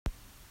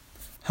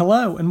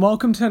Hello, and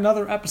welcome to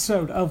another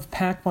episode of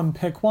Pack One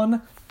Pick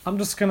One. I'm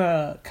just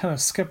gonna kind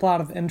of skip a lot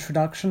of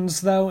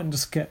introductions, though, and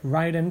just get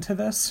right into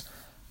this,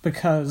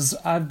 because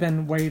I've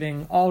been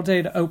waiting all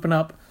day to open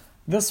up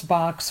this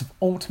box of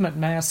Ultimate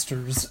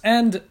Masters,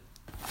 and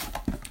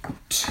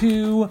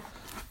to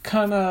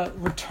kind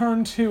of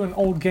return to an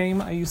old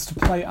game I used to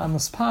play on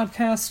this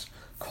podcast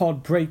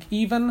called Break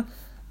Even,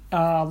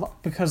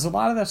 because a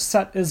lot of this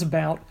set is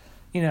about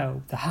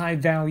the high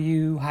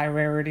value, high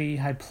rarity,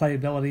 high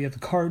playability of the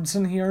cards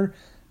in here.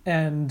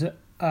 And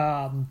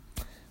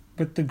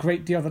but the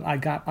great deal that I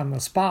got on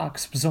this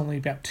box was only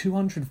about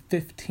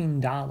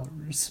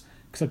 $215,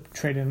 because I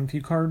traded in a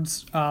few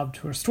cards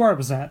to a store I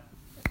was at.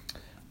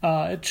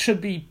 It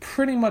should be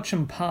pretty much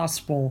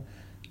impossible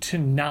to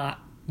not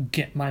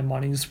get my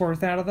money's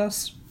worth out of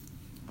this.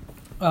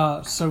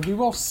 So we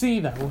will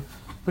see, though,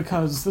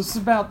 because this is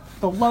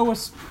about the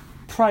lowest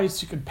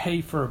price you could pay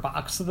for a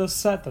box of this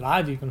set that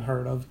I've even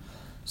heard of.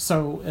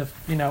 So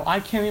if I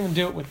can't even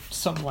do it with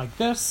something like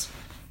this,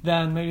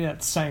 then maybe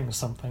that's saying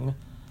something.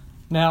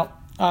 Now,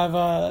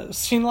 I've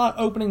seen a lot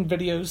of opening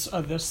videos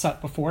of this set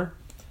before,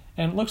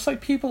 and it looks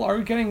like people are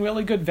getting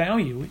really good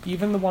value.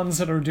 Even the ones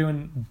that are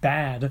doing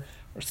bad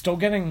are still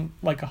getting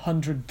like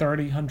 $130,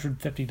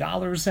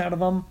 $150 out of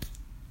them.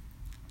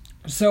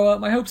 So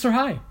my hopes are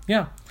high,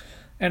 yeah.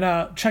 And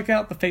check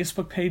out the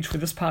Facebook page for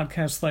this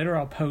podcast later.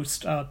 I'll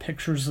post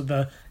pictures of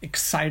the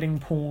exciting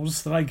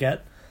pulls that I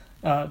get.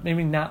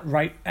 Maybe not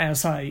right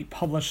as I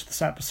publish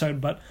this episode,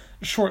 but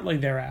shortly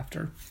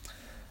thereafter.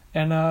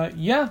 And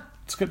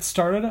let's get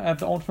started. I have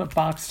the Ultimate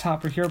Box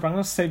Topper here, but I'm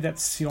going to save that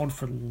sealed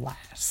for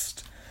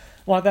last.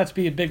 I want that to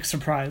be a big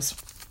surprise.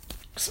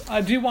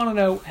 I do want to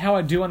know how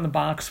I do on the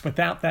box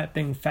without that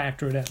being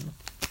factored in.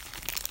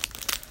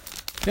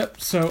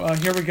 Yep, so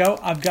here we go.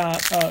 I've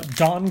got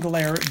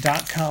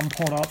dawnglare.com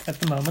pulled up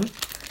at the moment,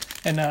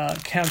 and a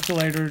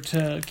calculator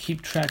to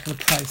keep track of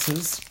the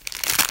prices.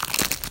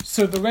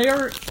 So the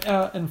rare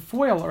and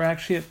foil are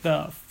actually at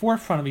the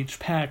forefront of each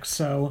pack,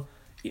 so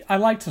I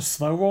like to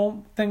slow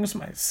roll things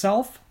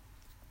myself.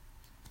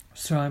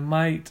 So I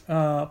might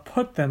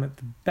put them at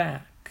the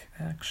back,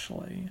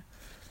 actually,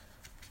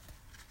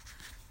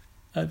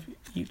 of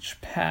each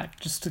pack,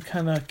 just to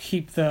kind of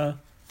keep the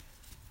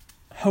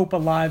hope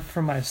alive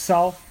for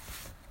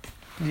myself,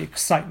 the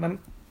excitement.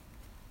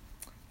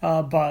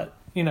 But,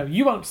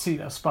 you won't see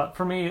this, but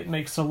for me it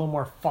makes it a little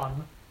more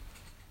fun.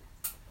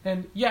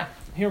 And yeah,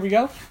 here we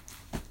go.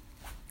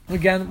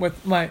 Again,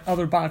 with my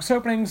other box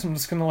openings, I'm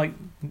just going to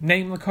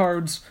name the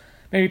cards,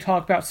 maybe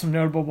talk about some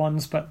notable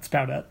ones, but that's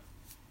about it.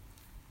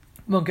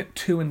 Won't get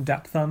too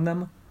in-depth on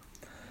them.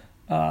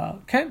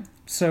 Okay,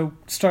 so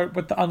start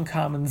with the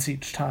uncommons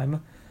each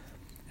time.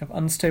 Have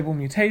Unstable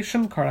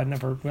Mutation, card I'd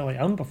never really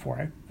owned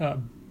before.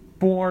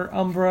 Boar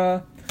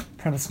Umbra,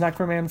 Apprentice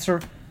Necromancer.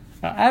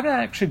 I haven't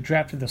actually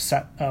drafted this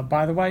set,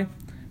 by the way,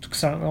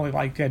 because I don't really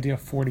like the idea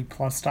of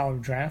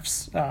 $40+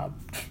 drafts. No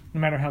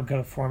matter how good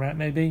a format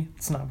may be,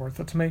 it's not worth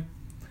it to me.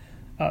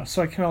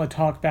 So I can really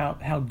talk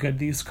about how good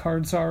these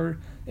cards are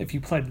if you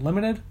played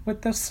Limited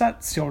with this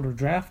set, sealed or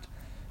draft.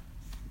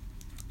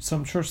 So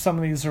I'm sure some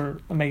of these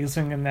are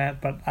amazing in that,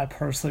 but I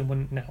personally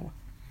wouldn't know.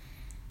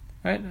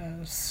 Alright,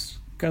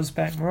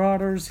 Guzzback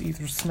Marauders,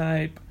 Ether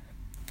Snipe,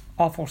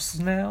 Awful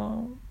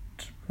Snout,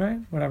 right?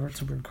 Whatever,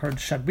 it's a weird card.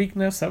 Shed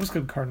Weakness, that was a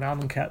good card.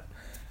 Amonkhet,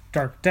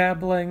 Dark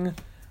Dabbling,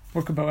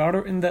 Workable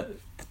Outer. And the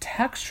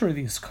texture of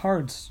these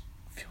cards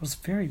feels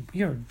very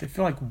weird. They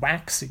feel like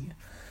waxy.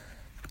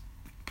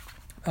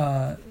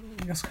 I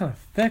guess kind of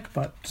thick,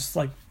 but just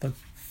like the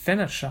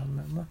finish on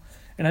them.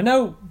 And I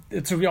know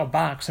it's a real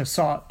box. I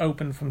saw it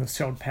open from the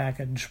sealed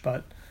package,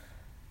 but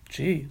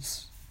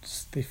geez,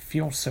 they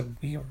feel so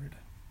weird.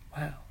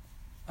 Wow.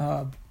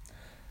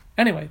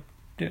 Anyway,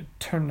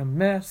 Turn to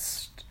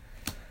Mist,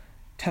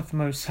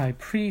 Tethmos High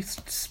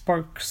Priest,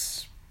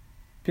 Sparks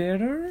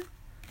Bitter,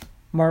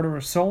 Martyr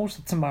of Souls.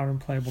 It's a modern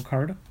playable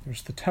card.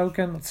 There's the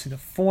token. Let's see the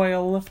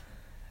foil.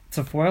 It's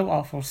a foil,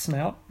 Awful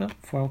Snout. No,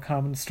 foil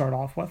common to start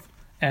off with.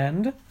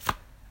 And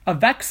a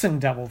Vexing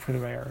Devil for the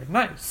rare.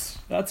 Nice.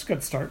 That's a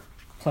good start.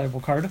 Playable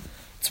card.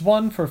 It's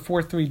 1 for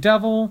 4/3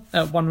 Devil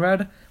at 1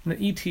 red. When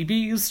it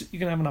ETBs, you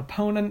can have an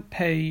opponent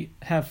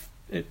have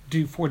it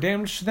do 4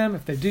 damage to them.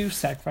 If they do,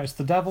 sacrifice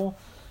the devil.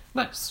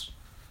 Nice.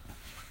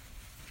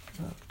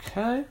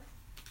 Okay.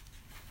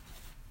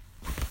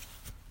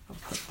 I'll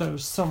put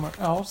those somewhere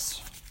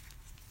else.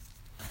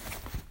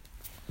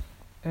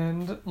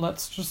 And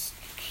let's just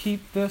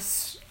keep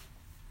this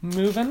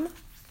moving.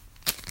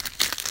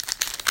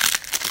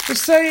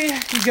 Just say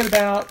you get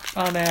about,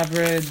 on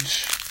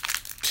average,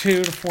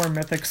 2 to 4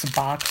 mythics a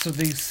box of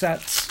these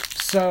sets.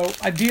 So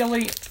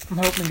ideally, I'm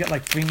hoping to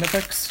get 3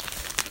 mythics.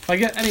 If I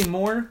get any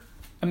more,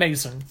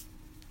 amazing.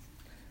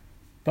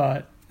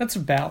 But that's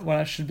about what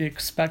I should be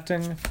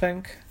expecting, I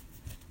think.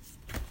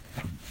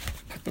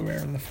 Put the rare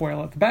and the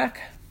foil at the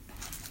back.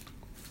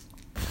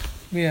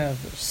 We have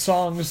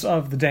Songs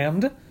of the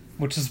Damned,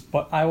 which is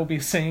what I will be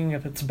singing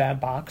if it's a bad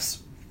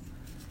box.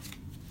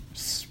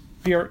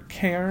 Spirit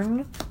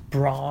Cairn,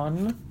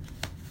 Brawn,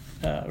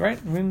 Right?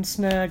 Rune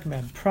Snag,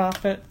 Mad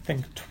Prophet,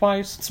 Think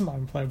Twice, it's a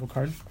modern playable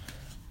card.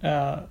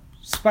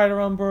 Spider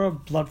Umbra,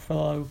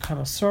 Bloodfellow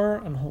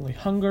Connoisseur, Unholy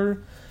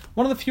Hunger.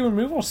 One of the few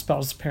removal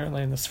spells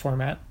apparently in this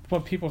format.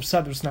 What people have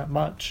said, there's not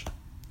much.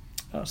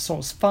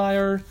 Soul's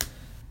Fire,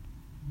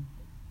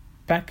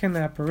 Beacon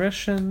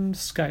Apparition,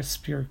 Sky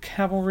Spear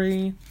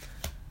Cavalry,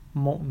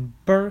 Molten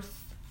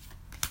Birth.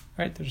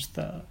 Right, there's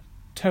the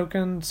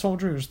token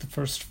soldier. Here's the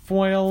first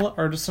foil.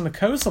 Artisan of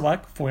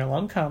Kozilek, foil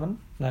uncommon.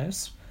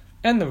 Nice.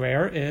 And the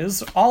rare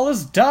is All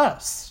Is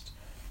Dust.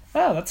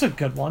 Oh, that's a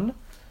good one.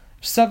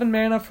 7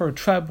 mana for a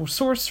tribal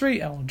sorcery,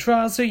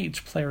 Eldrazi.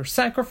 Each player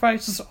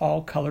sacrifices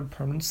all colored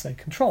permanents they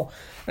control.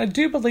 And I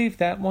do believe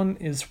that one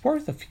is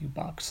worth a few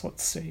bucks.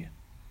 Let's see.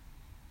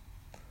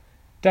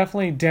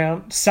 Definitely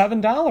down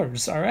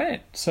 $7. All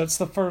right. So it's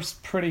the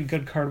first pretty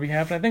good card we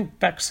have. And I think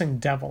Vexing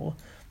Devil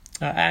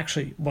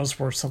actually was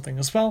worth something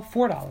as well.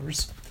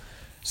 $4.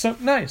 So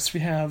nice.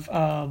 We have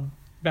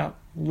about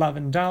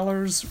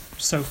 $11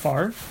 so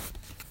far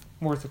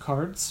worth of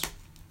cards.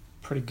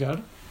 Pretty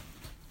good.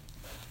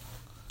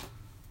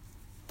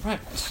 Right,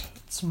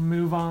 let's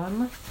move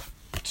on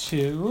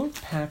to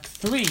pack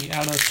 3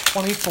 out of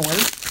 24,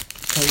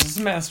 because this is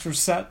a master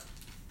set.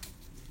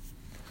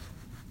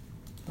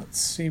 Let's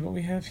see what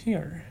we have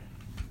here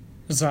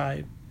as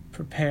I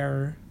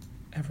prepare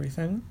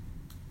everything.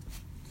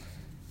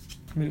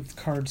 Move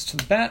the cards to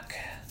the back.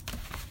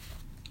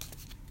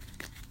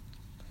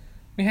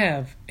 We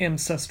have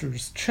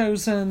Ancestors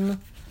Chosen,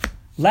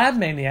 Lab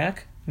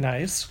Maniac,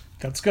 nice,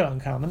 that's good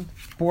uncommon.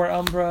 Boar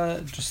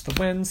Umbra, just the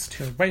wins,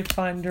 Tyr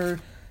Wayfinder,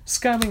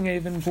 Scouting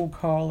Haven, Bull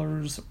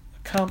Callers,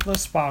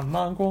 Accomplice, Wild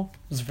Mongol,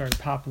 was a very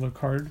popular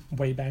card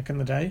way back in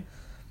the day.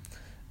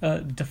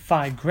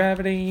 Defy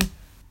Gravity,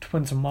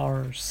 Twins of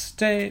Mars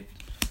State,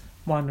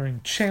 Wandering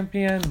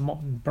Champion,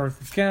 Molten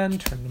Birth again,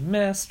 Turn to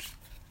Mist,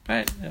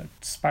 right?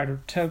 Spider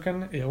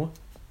Token, ew.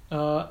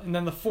 And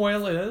then the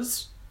foil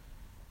is,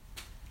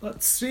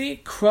 let's see,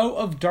 Crow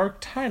of Dark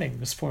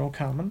Tidings, foil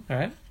common,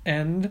 alright?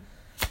 And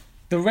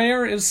the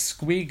rare is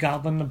Squee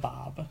Goblin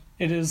Nabob.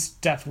 It is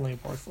definitely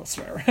a worthless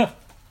rare.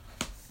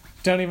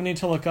 Don't even need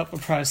to look up a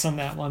price on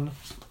that one.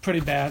 Pretty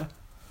bad.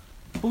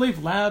 I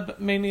believe Lab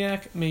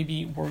Maniac may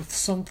be worth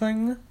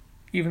something,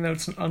 even though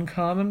it's an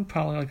uncommon,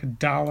 probably like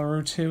 $1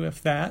 or $2,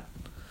 if that.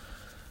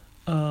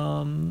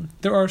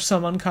 There are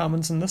some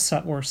uncommons in this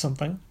set worth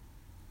something.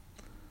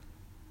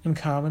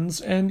 Uncommons,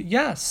 and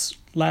yes,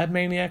 Lab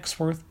Maniac's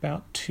worth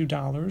about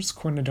 $2,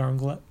 according to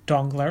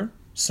Dongler,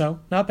 so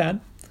not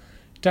bad.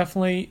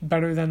 Definitely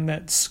better than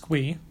that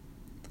Squee,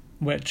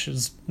 which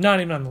is not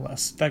even on the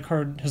list. That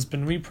card has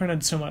been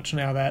reprinted so much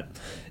now that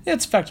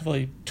it's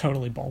effectively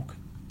totally bulk.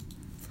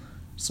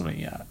 So let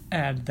me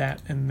add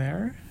that in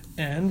there,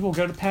 and we'll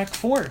go to pack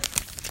 4.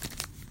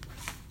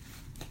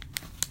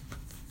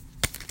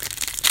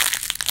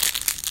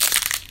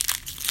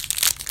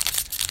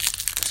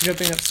 It's a good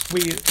thing that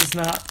Squee is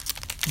not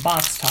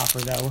box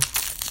topper, though.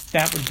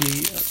 That would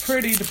be a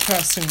pretty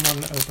depressing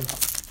one to open up.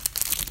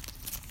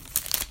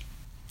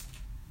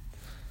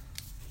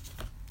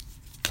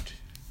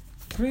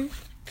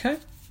 Okay.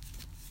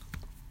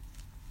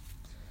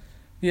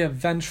 We have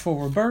Vengeful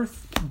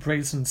Rebirth,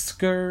 Brazen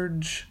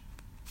Scourge,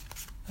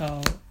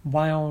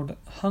 Wild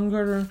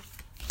Hunger,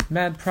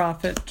 Mad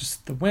Prophet,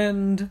 just the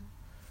wind,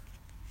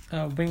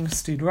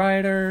 Wingsteed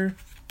Rider,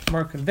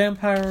 Mark of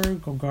Vampire,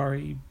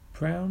 Golgari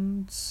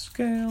Brown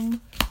Scale,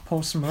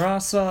 Pulse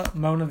Marasa,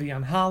 Mona the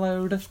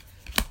Unhallowed,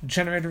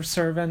 Generator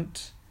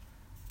Servant,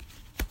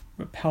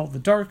 Repel the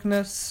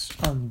Darkness,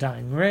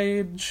 Undying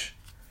Rage.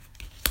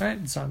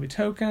 Alright, Zombie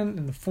Token,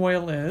 and the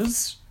foil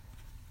is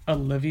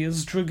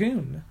Olivia's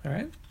Dragoon.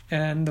 Alright,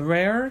 and the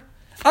rare...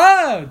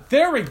 Oh,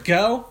 there we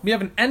go! We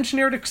have an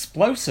Engineered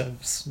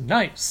Explosives.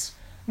 Nice.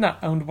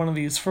 Not owned one of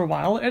these for a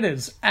while. It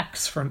is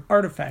X for an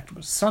artifact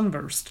with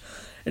Sunburst.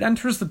 It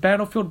enters the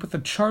battlefield with a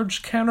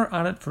charge counter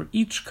on it for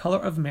each color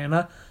of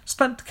mana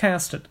spent to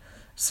cast it.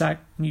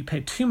 You pay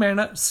 2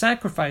 mana,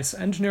 sacrifice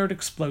Engineered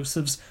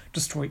Explosives,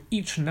 destroy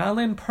each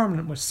non-land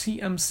permanent with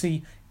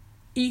CMC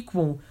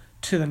equal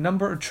to the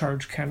number of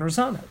charge counters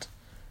on it.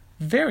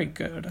 Very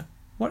good.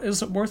 What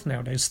is it worth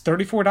nowadays?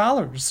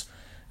 $34.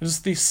 It is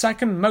the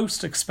second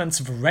most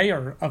expensive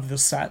rare of the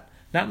set,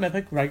 not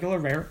mythic, regular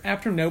rare,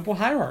 after Noble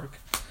Hierarch.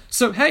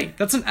 So hey,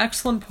 that's an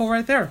excellent pull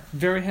right there.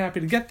 Very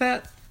happy to get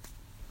that.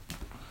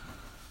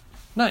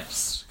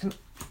 Nice.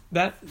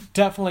 That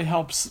definitely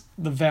helps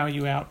the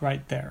value out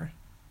right there.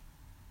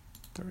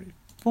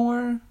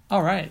 34.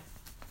 Alright.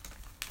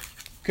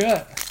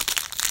 Good.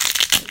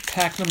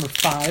 Pack number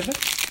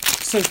 5.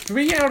 So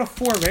 3 out of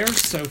 4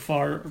 rares so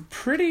far are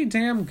pretty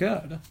damn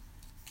good.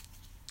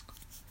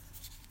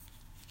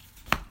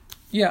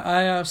 Yeah,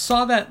 I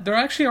saw that there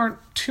actually aren't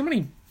too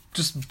many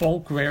just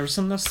bulk rares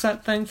in this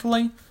set,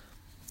 thankfully.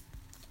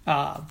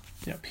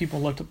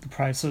 People looked up the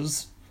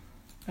prices,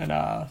 and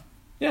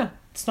yeah,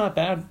 it's not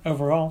bad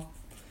overall.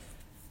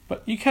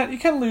 But you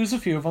can lose a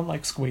few of them,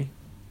 like Squee,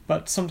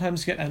 but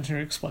sometimes you get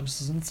Engineered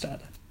Explosives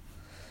instead.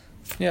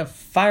 You have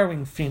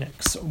Firewing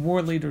Phoenix,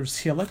 War Leader's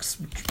Helix,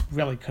 which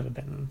really could have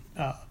been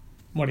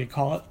Lightning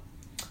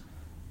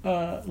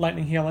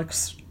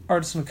Helix,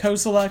 Artisan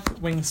Kozilek,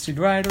 Wingsteed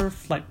Rider,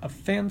 Flight of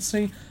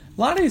Fancy.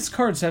 A lot of these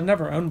cards I've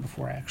never owned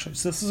before, actually,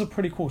 so this is a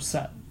pretty cool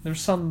set.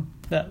 There's some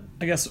that,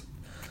 I guess,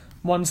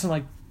 ones in,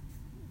 like,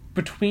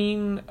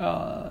 between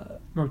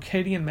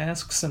Mercadian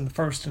Masks and the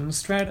first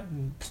Innistrad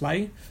and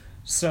play,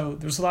 so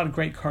there's a lot of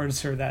great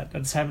cards here that I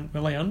just haven't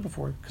really owned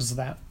before because of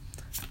that.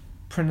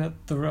 Printed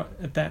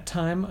at that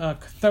time,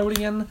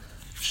 Cathodian,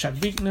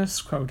 Shed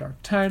Weakness, Crow Dark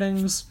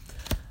Tidings,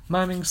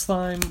 Miming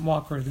Slime,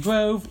 Walker of the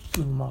Grove,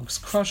 Ulamog's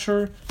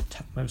Crusher,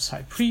 Tethmos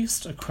High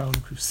Priest, a Crone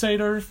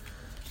Crusader.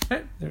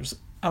 Okay, there's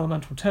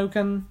Elemental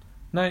Token.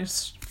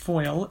 Nice.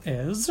 Foil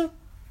is a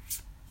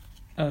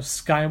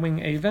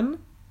Skywing Aven.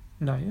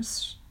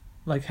 Nice.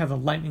 Like how the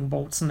lightning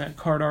bolts in that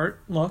card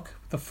art look,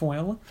 the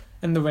foil.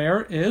 And the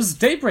rare is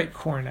Daybreak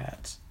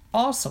Coronet.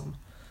 Awesome.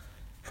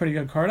 Pretty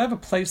good card. I have a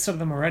playset of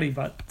them already,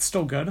 but it's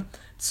still good.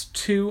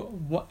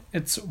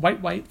 It's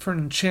white for an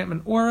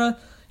enchantment aura.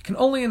 You can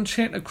only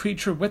enchant a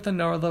creature with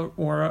another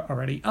aura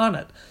already on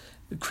it.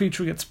 The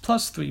creature gets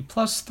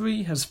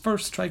 +3/+3, has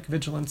first strike,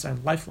 vigilance, and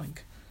lifelink.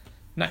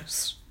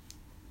 Nice.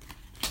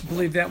 I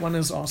believe that one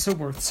is also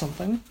worth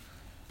something.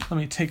 Let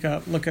me take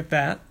a look at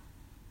that.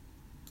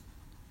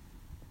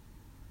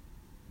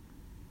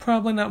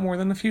 Probably not more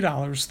than a few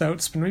dollars, though.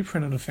 It's been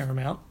reprinted a fair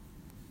amount.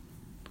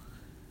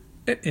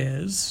 It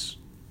is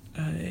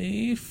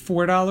a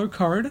 $4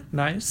 card.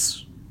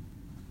 Nice.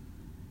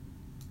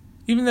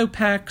 Even though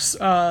packs,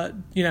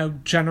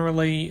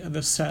 generally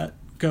the set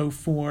go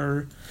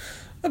for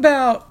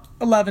about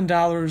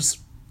 $11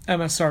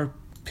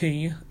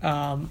 MSRP.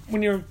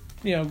 When you're,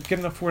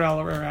 getting a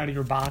 $4 rare out of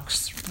your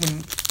box,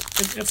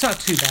 it's not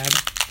too bad.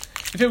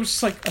 If it was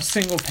just like a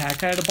single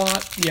pack I had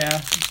bought, yeah,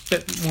 a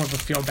bit more of a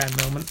feel bad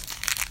moment.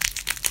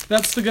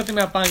 That's the good thing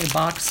about buying a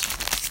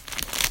box,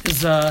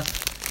 is,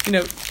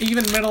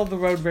 even middle of the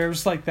road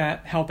rares like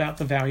that help out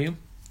the value.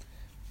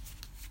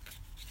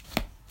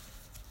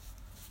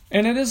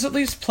 And it is at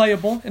least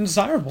playable and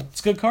desirable. It's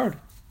a good card.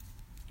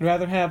 I'd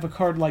rather have a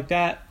card like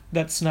that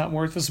that's not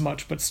worth as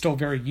much but still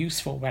very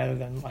useful rather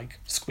than, like,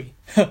 Squee,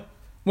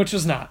 which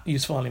is not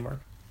useful anymore.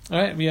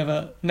 Alright, we have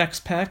a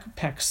next pack,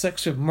 pack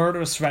 6. We have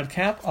Murderous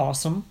Redcap,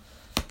 awesome.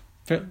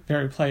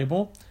 Very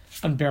playable.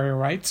 Unburial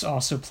Rites,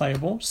 also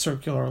playable.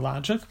 Circular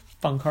Logic,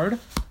 fun card.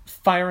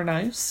 Fire and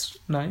Ice,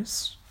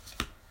 nice.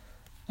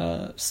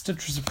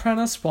 Stitcher's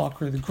Apprentice,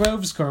 Walker of the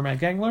Groves,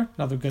 Gormag Angler,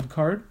 another good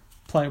card,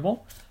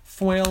 playable.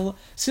 Foil,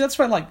 see that's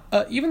what I like,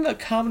 even the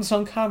commons,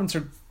 uncommons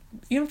are,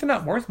 even if they're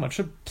not worth much,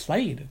 are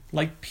played.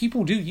 Like,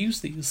 people do use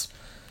these.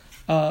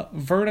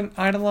 Verdant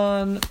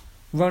Eidolon,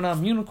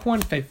 Ronan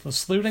Unicorn,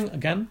 Faithless Looting,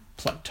 again,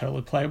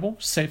 totally playable.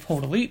 Safe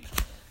Hold Elite,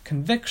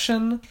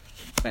 Conviction,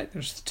 right,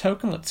 there's the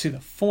token, let's see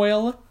the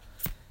foil.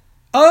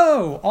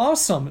 Oh,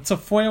 awesome, it's a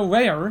foil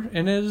rare,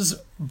 and it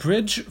is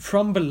Bridge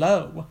from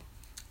Below.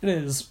 It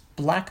is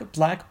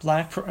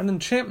black for an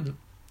enchantment.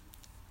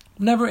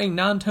 Whenever a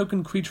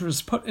non-token creature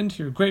is put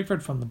into your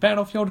graveyard from the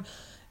battlefield,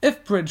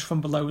 if Bridge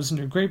from Below is in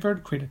your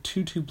graveyard, create a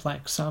 2/2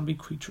 black zombie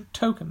creature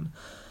token.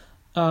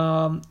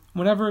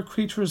 Whenever a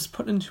creature is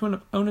put into an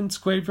opponent's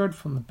graveyard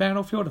from the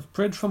battlefield, if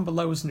Bridge from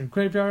Below is in your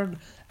graveyard,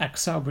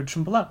 exile Bridge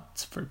from Below.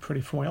 It's a very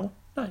pretty foil.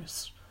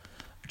 Nice.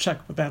 We'll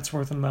check what that's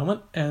worth in a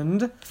moment.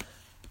 And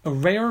a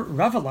rare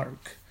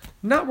Revelark.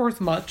 Not worth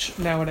much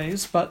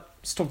nowadays, but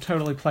still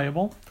totally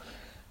playable.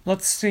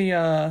 Let's see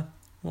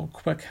real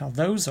quick how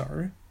those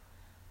are.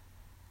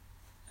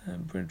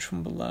 And Bridge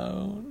from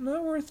Below,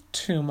 not worth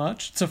too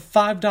much. It's a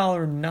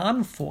 $5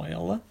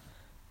 non-foil.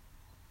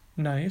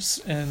 Nice.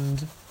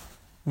 And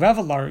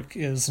Revelark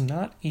is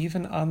not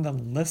even on the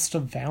list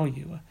of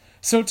value.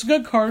 So it's a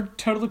good card,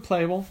 totally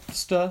playable,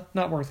 just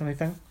not worth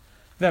anything.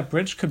 That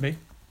Bridge could be.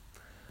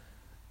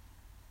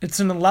 It's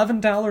an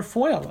 $11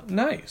 foil.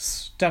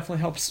 Nice.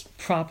 Definitely helps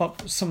prop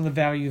up some of the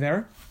value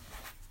there.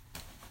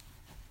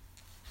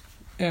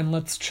 And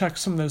let's check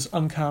some of those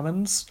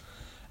uncommons.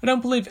 I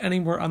don't believe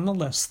any were on the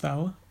list,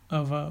 though,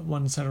 of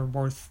ones that are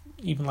worth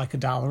even like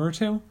 $1 or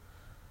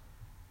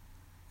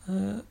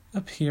 $2.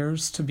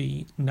 Appears to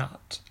be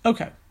not.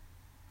 Okay.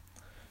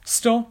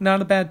 Still,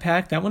 not a bad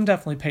pack. That one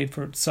definitely paid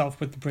for itself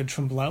with the Bridge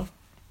from Below.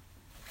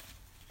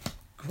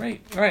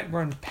 Great. All right,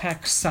 we're in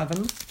pack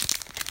 7.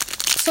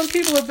 Some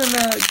people have been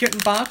getting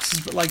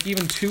boxes, but like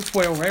even 2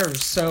 foil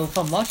rares. So if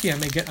I'm lucky, I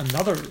may get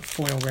another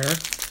foil rare.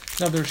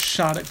 Another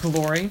shot at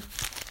glory.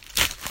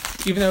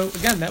 Even though,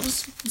 again,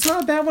 it's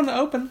not a bad one to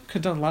open.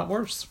 Could have done a lot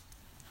worse.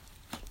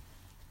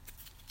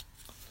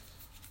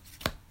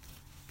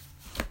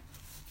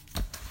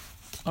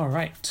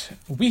 Alright,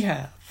 we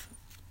have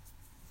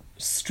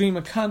Stream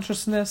of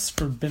Consciousness,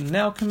 Forbidden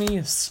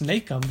Alchemy,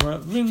 Snake Umbra,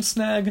 Rune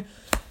Snag,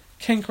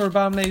 Canker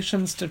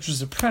Abomination,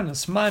 Stitcher's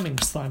Apprentice, Miming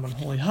Slime,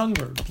 Unholy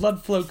Hunger,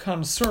 Bloodflow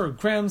Connoisseur,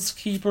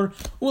 Groundskeeper,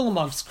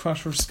 Ulamog's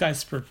Crusher,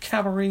 Skyspear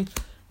Cavalry,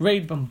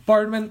 Raid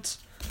Bombardment,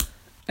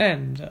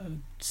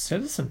 and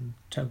Citizen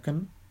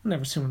Token. I've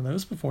never seen one of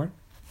those before.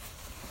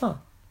 Huh.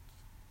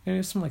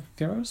 Maybe some like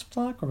Theros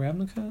block or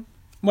Ravnica?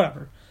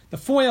 Whatever. The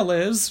foil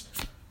is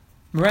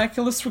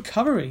Miraculous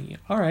Recovery.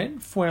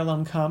 Alright, foil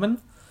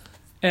uncommon.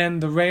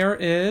 And the rare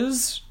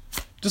is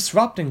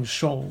Disrupting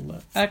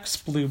Shoal. X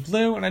blue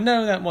blue, and I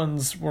know that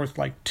one's worth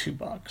like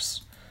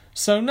 $2.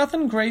 So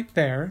nothing great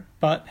there,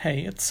 but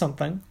hey, it's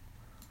something.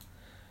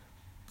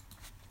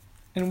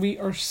 And we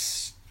are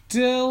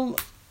still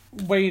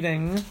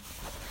waiting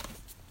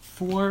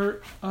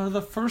for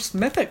the first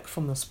mythic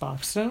from this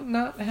box. Don't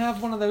not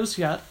have one of those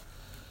yet.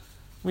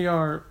 We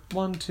are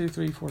 1, 2,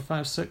 3, 4,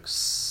 5,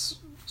 6,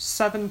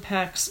 7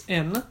 packs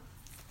in.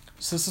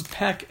 So this is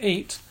pack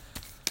 8.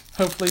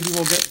 Hopefully we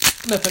will get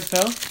mythic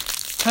though.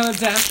 Kind of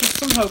dashed with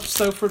some hopes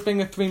though for it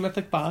being a 3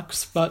 mythic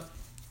box, but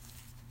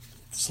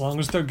as long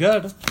as they're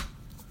good.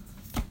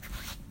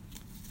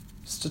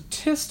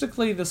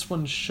 Statistically, this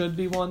one should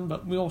be one,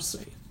 but we'll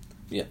see.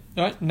 Yeah.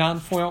 Alright,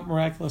 non-foil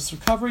Miraculous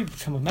Recovery,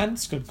 Become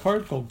Immense, good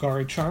card.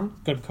 Golgari Charm,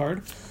 good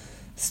card.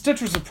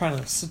 Stitcher's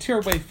Apprentice,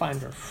 Satyr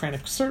Wayfinder,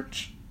 Frantic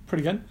Search,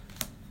 pretty good.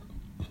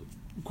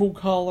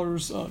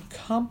 Ghoulcaller's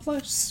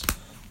Accomplice,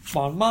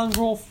 Mon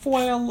Mongrel,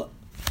 Foil,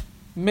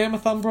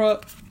 Mammoth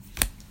Umbra,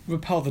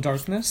 Repel the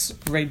Darkness,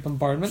 Raid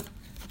Bombardment,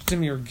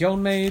 Dimir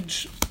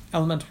Guildmage,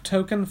 Elemental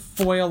Token,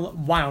 Foil,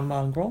 Wild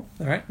Mongrel,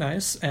 alright,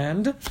 nice,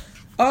 and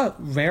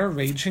rare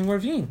Raging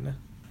Ravine.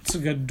 It's a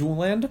good dual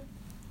land.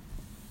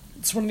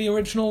 It's one of the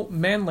original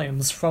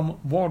manlands from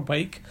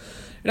Worldwake.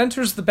 It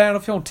enters the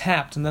battlefield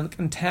tapped, and then it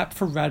can tap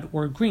for red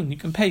or green. You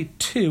can pay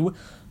 2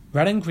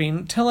 red and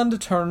green. Till end of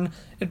turn,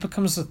 it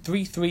becomes a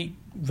 3/3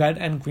 red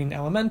and green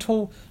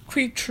elemental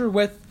creature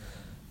with,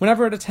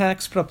 whenever it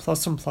attacks, put a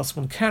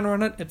 +1/+1 counter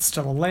on it. It's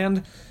still a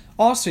land.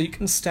 Also, you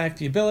can stack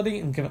the ability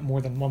and give it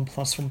more than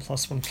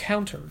 1+1/+1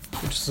 counter,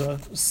 which is a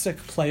sick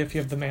play if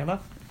you have the mana.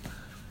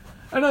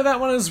 I know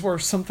that one is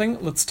worth something.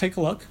 Let's take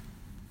a look.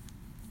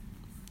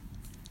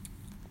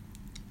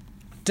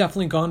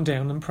 Definitely gone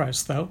down in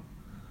price, though.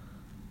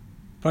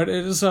 But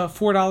it is a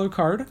 $4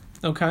 card.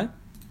 Okay.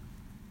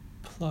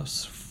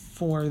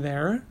 +4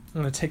 there.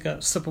 I'm going to take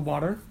a sip of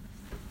water.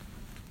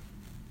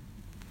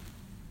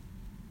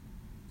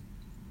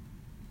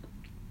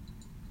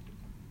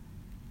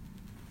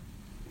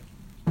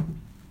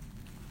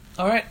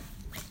 Alright.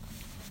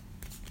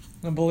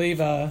 I believe,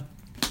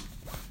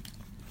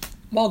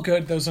 well,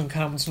 good, those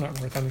uncommons are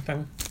not worth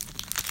anything.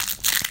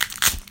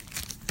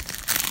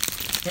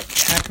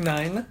 Pack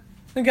 9.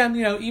 Again,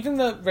 you know, even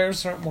the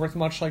rares aren't worth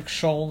much, like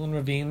Shoal and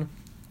Ravine.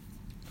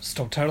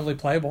 Still totally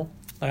playable.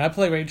 Like, I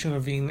play Raging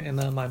Ravine in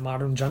my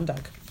Modern Gen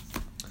deck.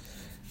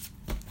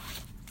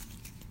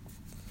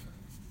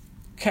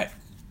 Okay.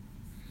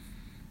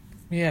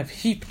 We have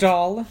Heap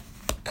Doll,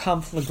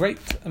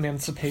 Conflagrate,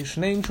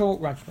 Emancipation Angel,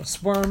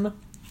 Reckless Worm,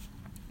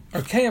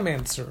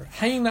 Archaeomancer,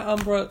 Hyena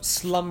Umbra,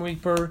 Slum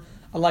Reaper.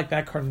 I like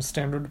that card in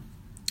Standard.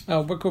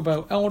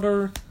 Wickerbow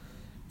Elder,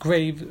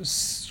 Grave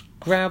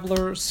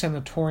Scrabbler,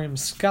 Sanatorium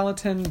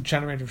Skeleton,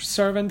 Generator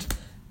Servant,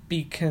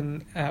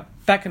 Beacon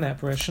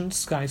Apparition,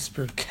 Sky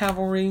Spirit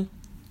Cavalry,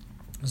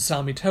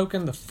 Zombie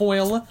Token, the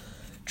foil,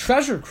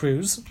 Treasure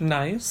Cruise,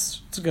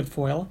 nice, it's a good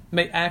foil,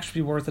 may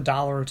actually be worth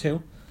 $1 or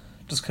 $2,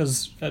 just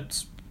because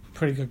it's a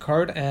pretty good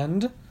card,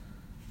 and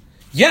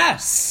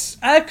yes!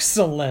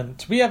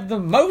 Excellent! We have the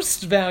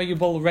most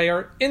valuable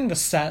rare in the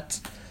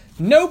set,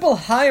 Noble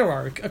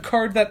Hierarch, a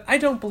card that I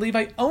don't believe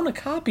I own a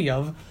copy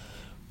of,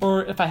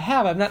 or if I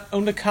have, I've not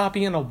owned a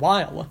copy in a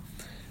while.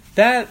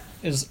 That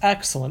is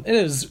excellent. It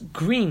is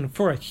green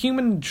for a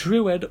human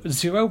druid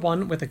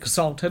 0/1 with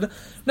Exalted.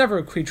 Whenever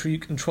a creature you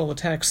control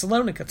attacks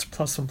alone, it gets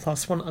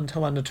 +1/+1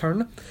 until end of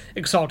turn.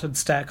 Exalted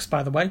stacks,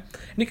 by the way.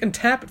 And you can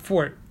tap it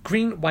for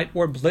green, white,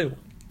 or blue.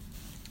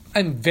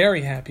 I'm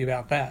very happy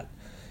about that,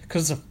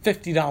 because it's a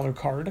 $50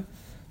 card,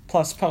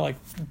 plus probably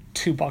like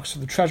 $2 for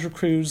the Treasure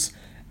Cruise.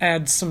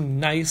 Adds some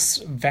nice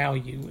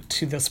value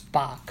to this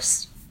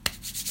box.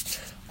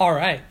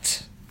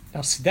 Alright.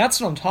 Now, see, that's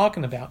what I'm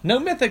talking about. No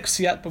mythics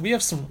yet, but we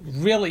have some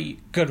really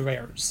good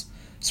rares.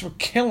 So we're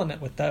killing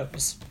it with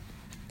those.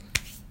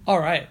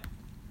 Alright.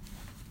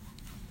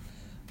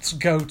 Let's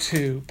go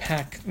to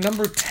pack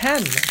number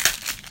 10.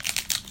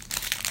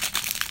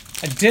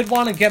 I did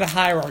want to get a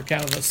Hierarch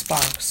out of this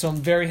box, so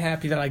I'm very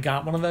happy that I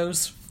got one of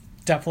those.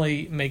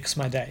 Definitely makes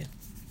my day.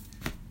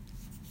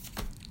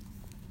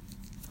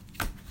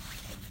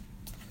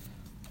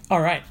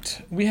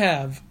 Alright, we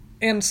have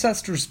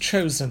Ancestors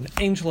Chosen,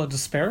 Angel of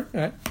Despair,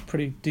 right,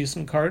 pretty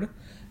decent card.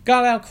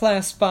 Got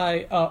outclassed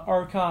by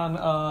Archon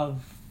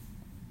of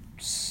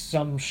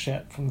some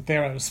shit from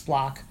Theros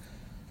block.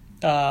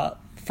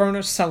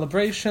 Furnace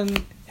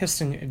Celebration,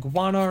 Hissing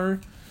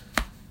Iguanar,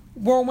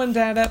 Whirlwind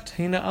Adept,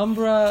 Hyena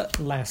Umbra,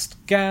 Last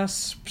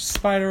Gasp,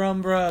 Spider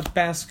Umbra,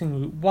 Basking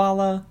Root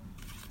Walla,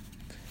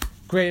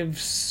 Grave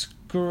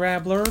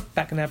Scrabbler,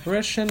 Beacon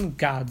Apparition,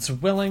 God's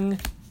Willing,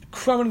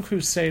 Crowan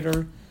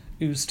Crusader,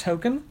 Ooze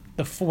Token.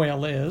 The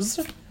foil is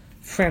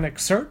Frantic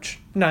Search,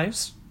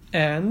 nice,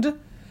 and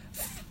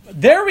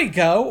there we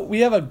go. We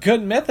have a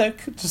good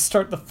mythic to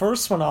start the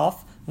first one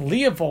off.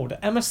 Leovold,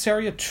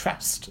 Emissary of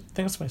Trest. I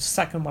think it's my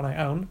second one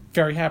I own.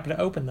 Very happy to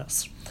open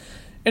this.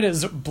 It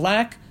is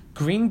black,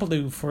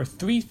 green-blue for a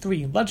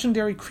 3/3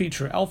 legendary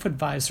creature, Elf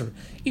Advisor.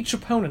 Each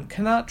opponent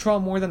cannot draw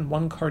more than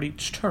one card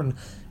each turn.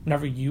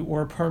 Whenever you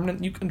or a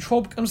permanent you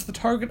control becomes the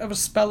target of a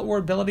spell or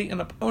ability an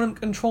opponent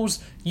controls,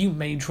 you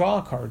may draw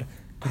a card.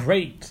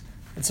 Great.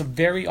 It's a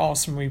very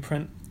awesome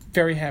reprint.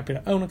 Very happy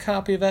to own a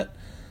copy of it.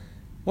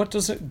 What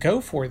does it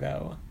go for,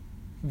 though?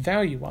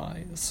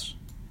 Value-wise.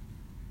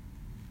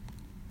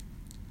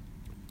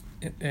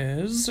 It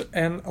is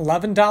an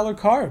 $11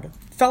 card.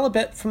 Fell a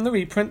bit from the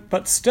reprint,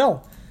 but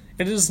still,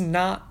 it is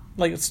not,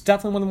 it's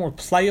definitely one of the more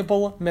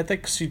playable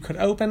mythics you could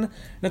open, and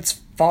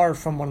it's far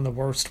from one of the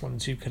worst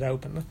ones you could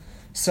open.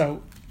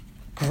 So,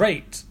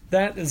 great.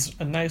 That is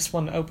a nice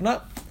one to open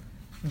up.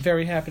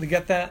 Very happy to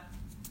get that.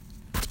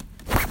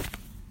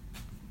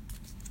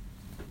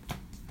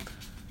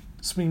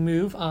 So we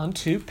move on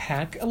to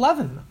pack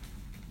 11.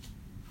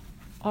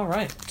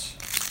 Alright.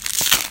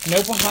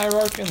 Noble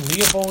Hierarch and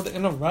Leovold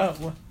in a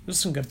row. There's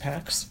some good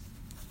packs.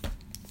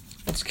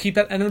 Let's keep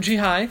that energy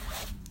high.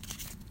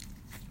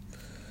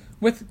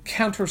 With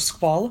Counter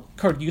Squall,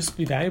 card used to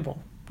be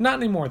valuable. Not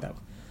anymore, though.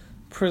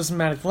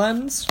 Prismatic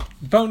Lens,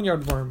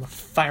 Boneyard Worm,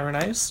 Fire and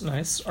Ice,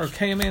 nice.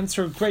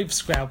 Archaeomancer, Grave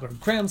Scrabbler,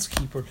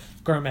 Groundskeeper,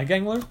 Garmag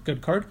Angler,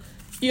 good card.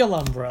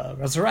 Eolumbra,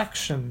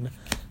 Resurrection,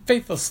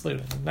 Faithless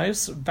Looting,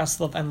 nice.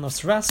 Vessel of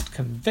Endless Rest,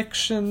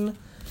 Conviction,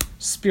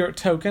 Spirit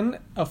Token,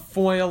 a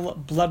foil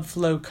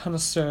Bloodflow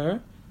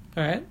Connoisseur,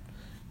 alright.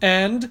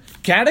 And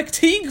Gaddock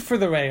Teague for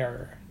the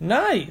rare.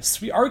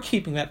 Nice! We are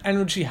keeping that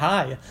energy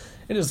high.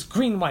 It is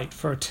green-white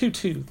for a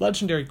 2/2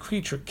 legendary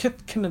creature,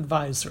 Kithkin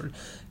Advisor.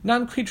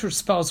 Non-creature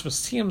spells with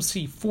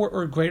CMC 4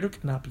 or greater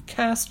cannot be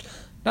cast.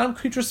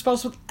 Non-creature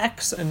spells with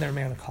X in their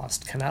mana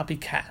cost cannot be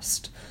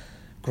cast.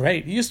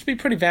 Great. It used to be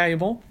pretty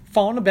valuable.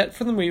 Fallen a bit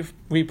from the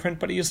reprint,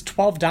 but he is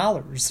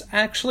 $12.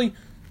 Actually,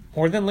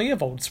 more than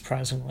Leovold,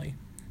 surprisingly.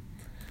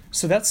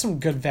 So that's some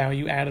good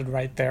value added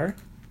right there.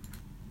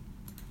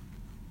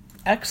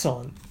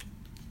 Excellent.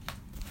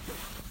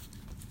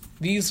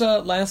 These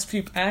last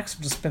few packs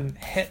have just been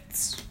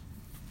hits.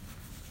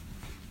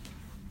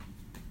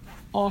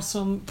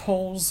 Awesome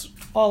pulls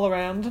all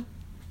around.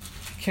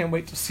 Can't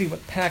wait to see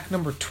what pack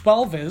number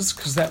 12 is,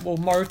 because that will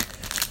mark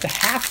the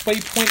halfway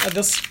point of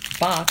this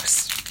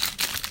box.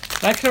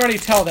 And I can already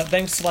tell that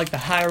thanks to the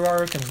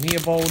Hierarch and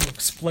Leovold and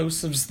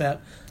explosives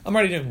that I'm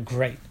already doing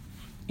great,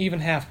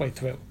 even halfway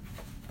through.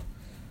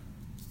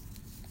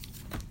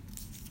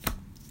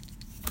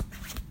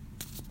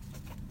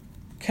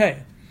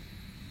 Okay.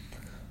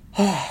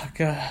 Oh,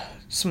 God.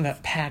 Some of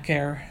that pack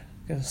air.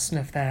 Gotta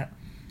sniff that.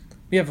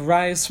 We have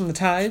Rise from the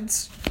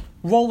Tides,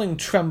 Rolling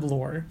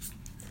Tremblor,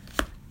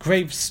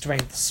 Grave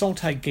Strength,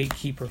 Sultai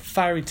Gatekeeper,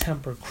 Fiery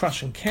Temper,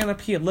 Crushing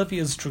Canopy,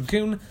 Olivia's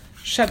Dragoon,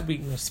 Shed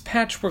Weakness,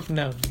 Patchwork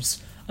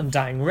Gnomes,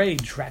 Undying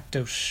Rage,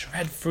 Rakdos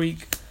Shred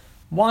Freak,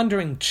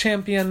 Wandering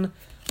Champion,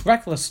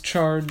 Reckless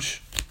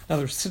Charge,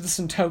 another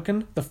Citizen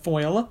Token, the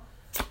foil,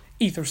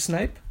 Ether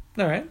Snipe,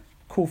 alright,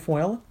 cool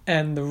foil,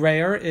 and the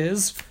rare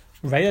is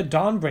Rhea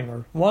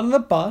Dawnbringer. One of the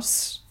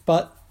busts,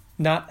 but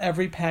not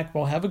every pack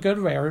will have a good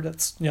rare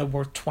that's,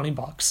 worth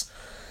 $20.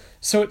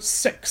 So it's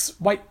 6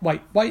 white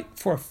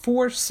for a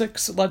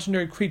 4/6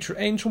 legendary creature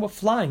angel with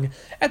flying.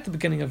 At the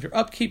beginning of your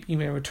upkeep, you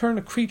may return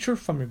a creature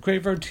from your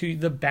graveyard to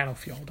the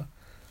battlefield.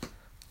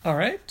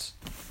 Alright,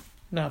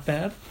 not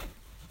bad.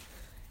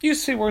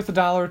 Used to be worth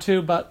 $1 or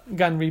 $2, but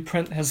gun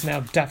reprint has now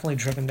definitely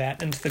driven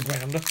that into the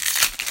ground.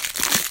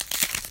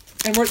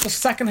 And we're at the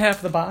second half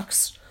of the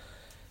box.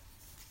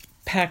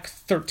 Pack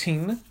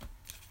 13.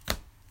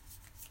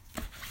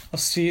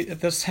 Let's see if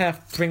this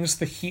half brings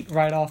the heat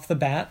right off the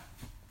bat.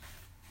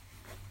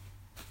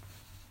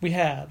 We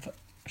have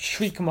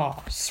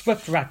Shriekmaw,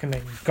 Swift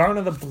Reckoning,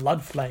 Garner the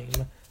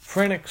Bloodflame,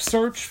 Frantic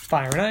Search,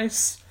 Fire and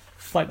Ice,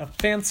 Flight of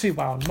Fancy,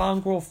 Wild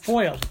Mongrel,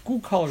 Foil,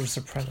 Ghoulcaller's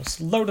Apprentice,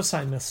 Lotus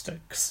Eye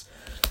Mystics,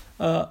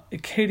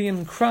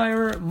 Acadian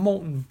Crier,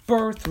 Molten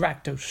Birth,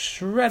 Rakdos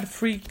Shred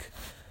Freak,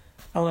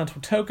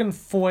 Elemental Token,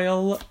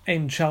 Foil,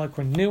 Angelic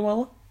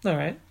Renewal.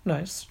 Alright,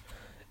 nice.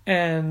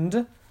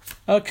 And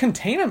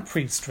Containment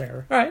Priest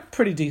rare. Alright,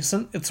 pretty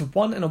decent. It's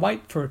 1 and a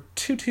white for a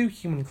 2/2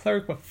 human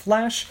cleric with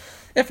flash.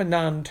 If a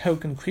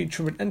non-token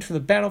creature would enter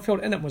the battlefield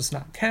and it was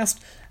not cast,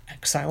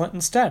 exile it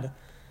instead.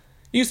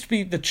 It used to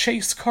be the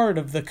chase card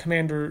of the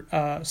Commander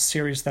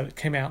series that it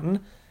came out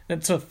in.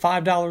 It's a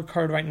 $5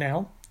 card right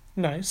now.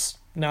 Nice.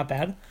 Not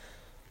bad.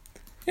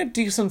 Yeah,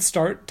 decent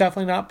start.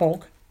 Definitely not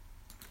bulk.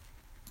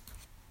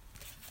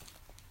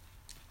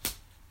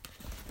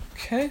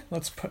 Okay,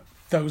 let's put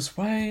those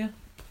away.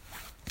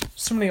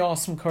 So many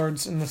awesome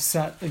cards in this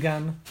set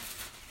again.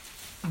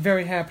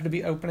 Very happy to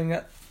be opening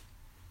it.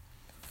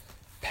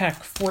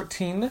 Pack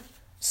 14. Let's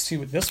see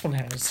what this one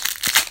has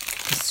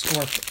in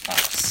store for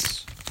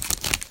us.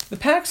 The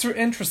packs are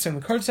interesting.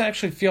 The cards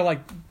actually feel like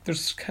they're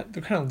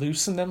kind of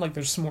loose in them. Like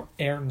there's some more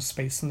air and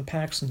space in the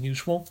packs than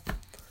usual.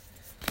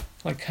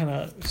 Kind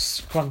of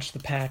scrunch the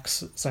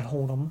packs as I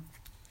hold them.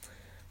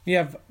 We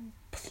have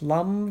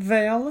Plum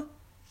Veil.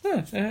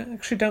 I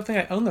actually don't think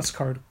I own this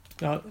card.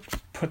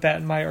 Put that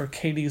in my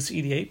Arcades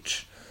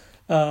EDH.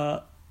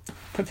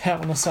 Put that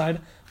one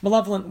aside.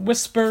 Malevolent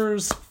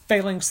Whispers,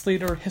 Phalanx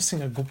Leader, Hissing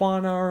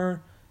Iguanar,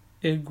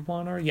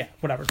 yeah,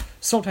 whatever.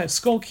 Sultai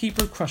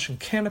Skullkeeper, Crushing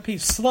Canopy,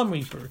 Slum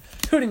Reaper,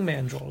 Hooting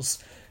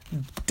Mandrills,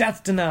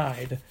 Death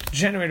Denied,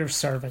 Generator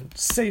Servant,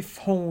 Safe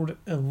Hold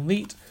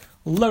Elite,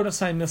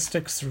 Lotus Eye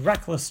Mystics,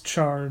 Reckless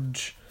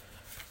Charge,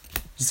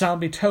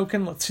 Zombie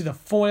Token, let's see the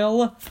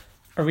foil,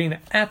 Arena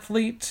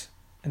Athlete,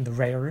 and the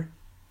rare.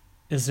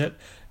 Is it?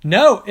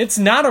 No, it's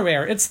not a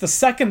rare. It's the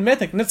second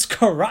mythic, and it's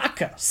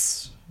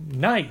Caracas.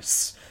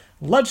 Nice.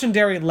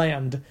 Legendary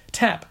Land.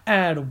 Tap,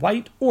 add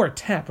white, or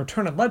tap.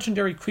 Return a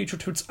legendary creature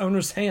to its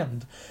owner's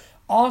hand.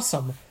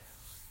 Awesome.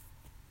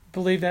 I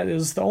believe that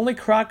is the only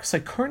Caracas I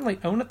currently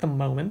own at the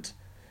moment,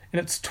 and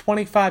it's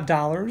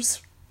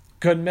 $25.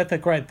 Good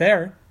mythic right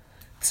there.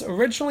 It's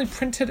originally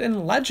printed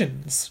in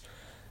Legends,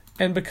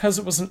 and because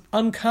it was an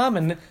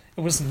uncommon,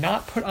 it was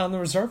not put on the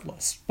reserve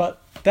list.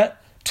 But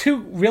that two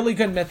really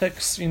good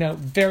mythics,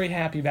 very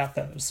happy about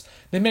those.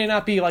 They may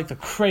not be like the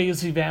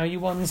crazy value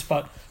ones,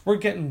 but we're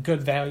getting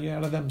good value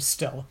out of them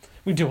still.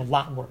 We do a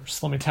lot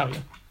worse, let me tell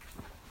you.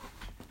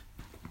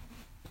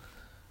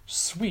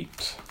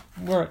 Sweet.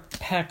 We're at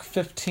pack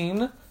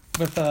 15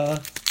 with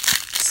the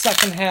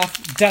second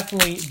half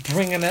definitely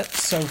bringing it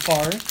so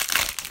far.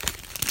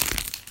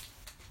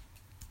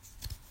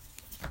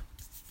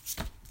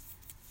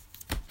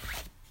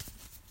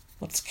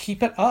 Let's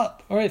keep it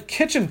up. All right,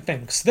 Kitchen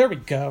Finks. There we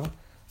go.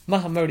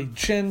 Mahamoti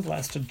Jinn,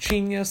 Blast of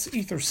Genius,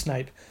 Ether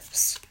Snipe,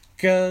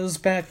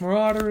 Scuzzback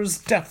Marauders,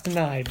 Death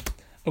Denied,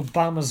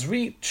 Obama's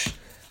Reach,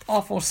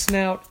 Awful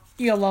Snout,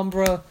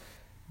 Eolumbra,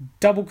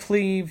 Double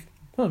Cleave,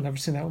 oh, never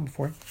seen that one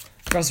before,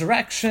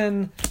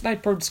 Resurrection,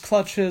 Nightbird's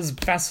Clutches,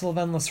 Vassal of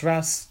Endless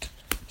Rest,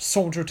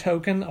 Soldier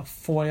Token, a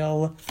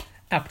foil,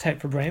 Appetite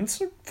for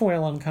Brains,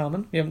 foil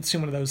uncommon, we haven't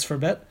seen one of those for a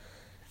bit,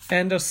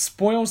 and a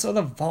Spoils of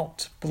the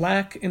Vault,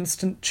 black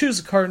instant, choose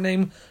a card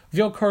name,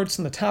 reveal cards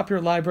from the top of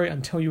your library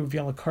until you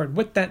reveal a card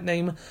with that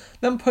name,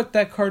 then put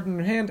that card in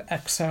your hand,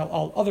 exile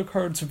all other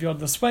cards revealed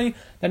this way,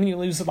 then you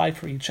lose a life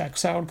for each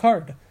exiled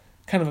card.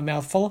 Kind of a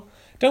mouthful.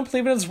 Don't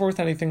believe it is worth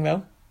anything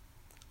though,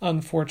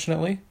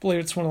 unfortunately. Believe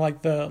it's one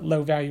of the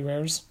low value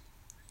rares.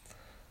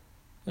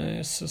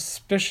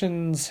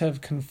 Suspicions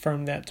have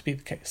confirmed that to be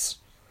the case.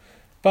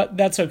 But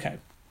that's okay.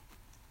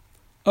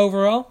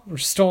 Overall, we're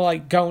still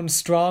going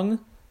strong.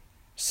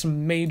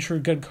 Some major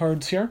good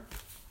cards here.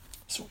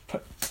 So we'll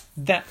put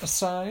that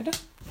aside.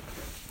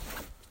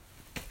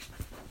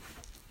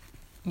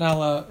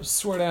 Now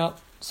sort out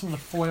some of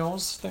the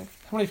foils. How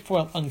many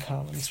foil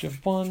uncommons? We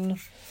have one.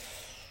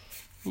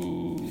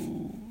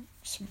 Ooh,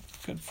 some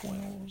good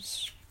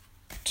foils.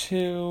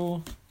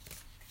 2.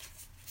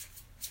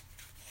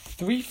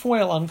 3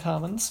 foil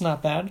uncommons,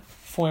 not bad.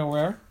 Foil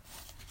rare.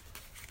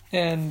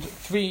 And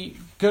 3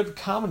 good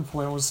common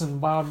foils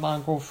in Wild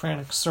Mongrel,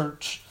 Frantic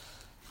Search,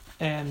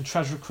 and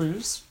Treasure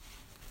Cruise.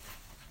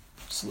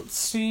 So let's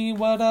see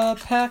what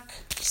pack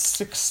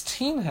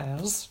 16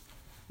 has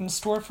in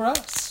store for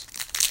us.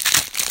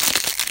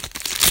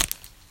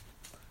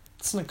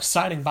 It's an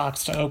exciting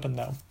box to open,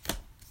 though.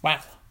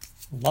 Wow,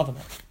 loving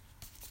it.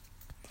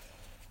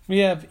 We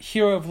have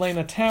Hero of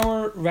Lena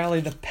Tower, Rally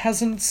the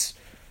Peasants.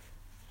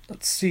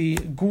 Let's see,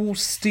 Ghoul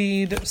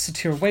Steed,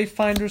 Satyr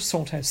Wayfinder,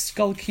 Sultai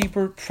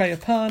Skullkeeper, Prey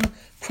Upon,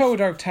 Crow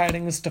Dark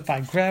Tidings,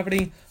 Defy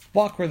Gravity,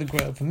 Walker of the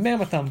Grove,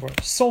 Mammoth Umbra,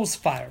 Soul's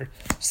Fire,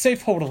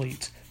 Safe Hold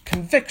Elite,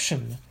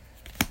 Conviction,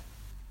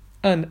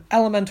 an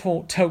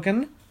Elemental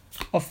Token,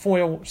 a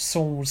foil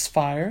Soul's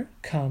Fire,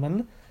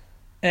 common,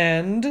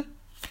 and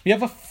we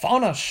have a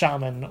Fauna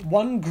Shaman,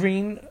 1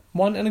 green,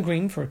 1 and a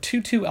green for a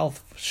 2/2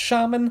 elf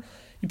shaman.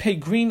 You pay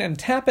green and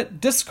tap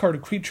it, discard a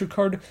creature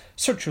card,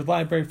 search your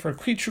library for a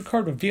creature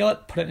card, reveal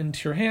it, put it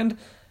into your hand,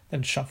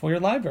 then shuffle your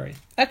library.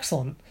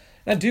 Excellent.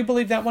 And I do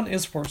believe that one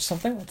is worth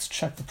something. Let's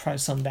check the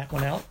price on that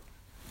one out.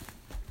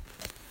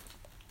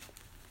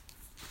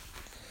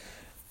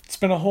 It's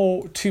been a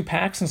whole 2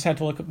 packs since I had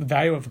to look up the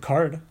value of a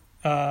card.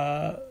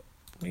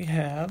 We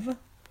have,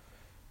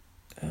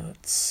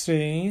 let's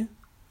see,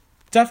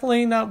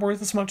 definitely not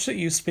worth as much that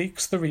you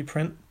speaks, the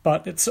reprint,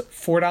 but it's a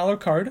 $4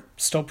 card,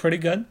 still pretty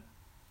good.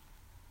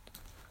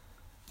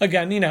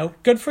 Again,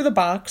 good for the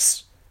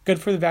box, good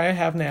for the value I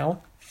have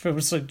now. If it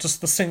was just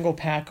the single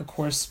pack, of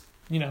course,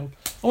 I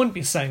wouldn't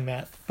be saying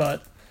that.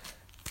 But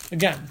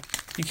again,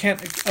 you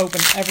can't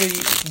open every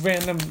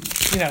random,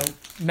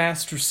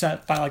 master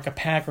set by a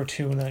pack or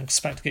 2 and then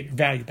expect to get your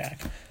value back.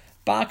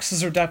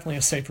 Boxes are definitely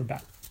a safer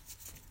bet.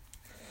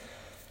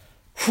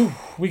 Whew,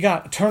 we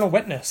got Eternal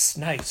Witness.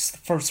 Nice. The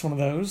first one of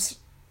those.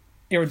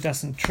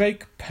 Iridescent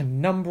Drake,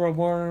 Penumbra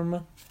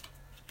Worm,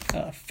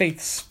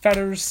 Faith's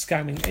Fetters,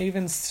 Skywing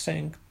Aven,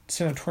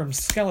 Sanatorium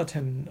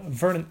Skeleton,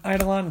 Verdant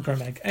Eidolon,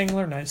 Gurmag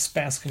Angler, Nice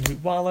Basking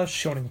Rootwalla,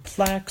 Shielding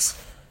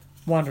Plaques,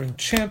 Wandering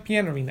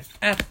Champion, Arena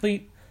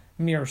Athlete,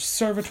 Mirror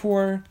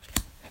Servitor,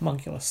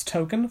 Homunculus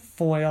Token,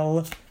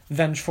 Foil,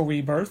 Vengeful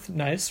Rebirth,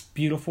 nice,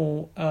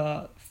 beautiful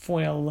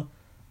foil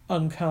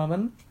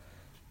uncommon.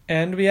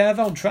 And we have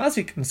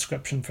Eldrazi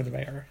Conscription for the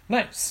rare.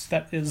 Nice,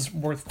 that is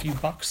worth a few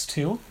bucks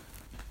too.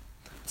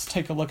 Let's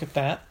take a look at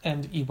that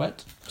and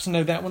Ewit. So I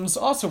know that one's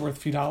also worth a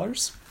few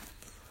dollars.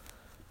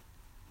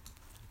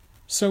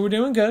 So we're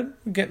doing good.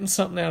 We're getting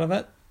something out of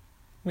it.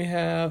 We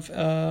have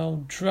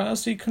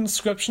Eldrazi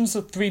Conscription's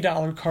a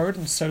 $3 card,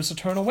 and so's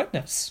Eternal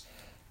Witness.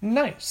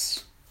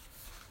 Nice.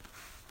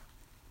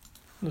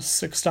 The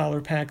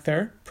 $6 pack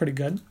there. Pretty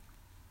good.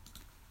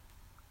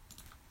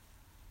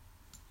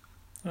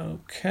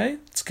 Okay,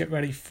 let's get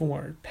ready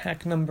for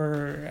pack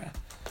number...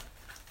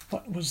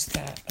 What was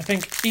that? I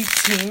think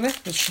 18.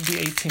 This should be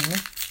 18.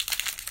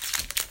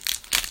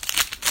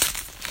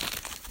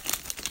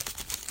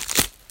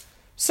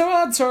 So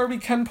odds are we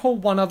can pull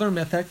one other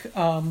mythic.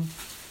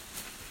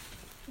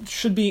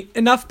 Should be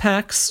enough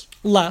packs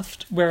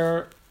left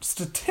where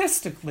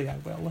statistically I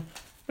will,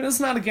 but it's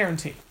not a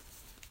guarantee.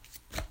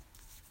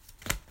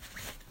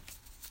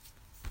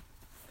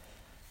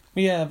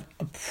 We have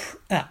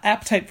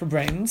Appetite for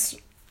Brains,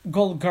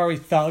 Golgari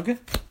Thug,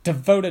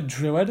 Devoted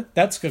Druid,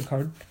 that's a good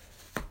card.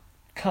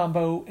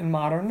 Combo in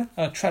Modern,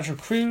 Treasure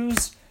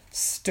Cruise,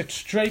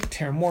 Stitch Drake,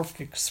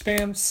 Terramorphic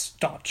Expanse,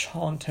 Dotch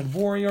Haunted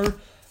Warrior,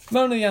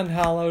 Mona the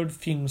Unhallowed,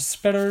 Fume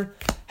Spitter,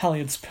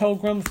 Heliod's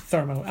Pilgrim,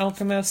 Thermo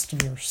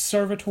Alchemist, Mere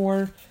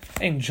Servitor,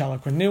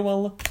 Angelic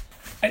Renewal.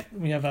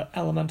 We have an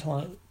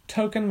Elemental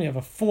Token, we have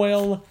a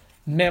foil,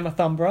 Mammoth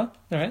Umbra,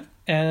 alright,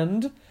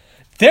 and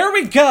there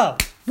we go!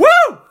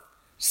 Woo!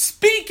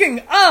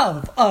 Speaking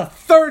of a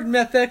third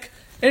mythic,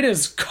 it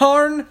is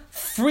Karn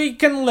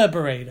freaking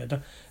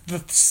Liberated,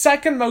 the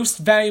second most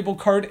valuable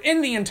card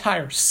in the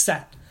entire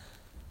set.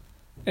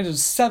 It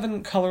is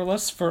 7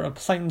 colorless for a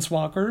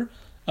Planeswalker.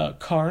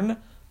 Karn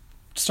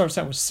starts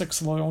out with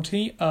 6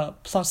 loyalty,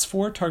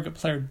 +4, target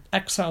player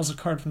exiles a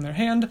card from their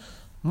hand,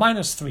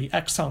 -3,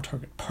 exile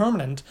target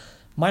permanent,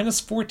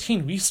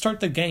 -14, restart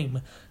the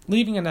game,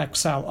 leaving in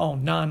exile all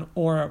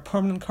non-aura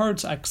permanent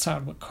cards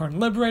exiled with Karn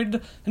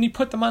Liberated, and you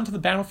put them onto the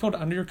battlefield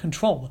under your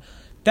control.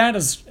 That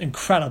is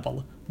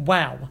incredible.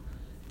 Wow.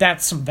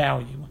 That's some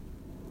value.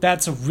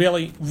 That's a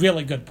really,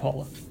 really good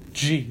pull.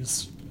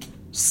 Jeez.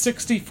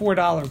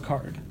 $64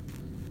 card.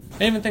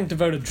 I even think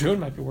Devoted Druid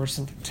might be worth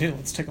something too.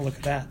 Let's take a look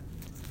at that.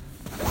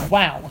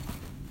 Wow.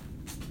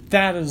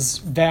 That is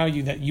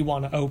value that you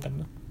want to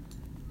open.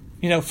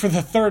 You know, for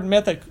the third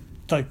mythic,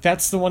 like,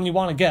 that's the one you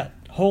want to get.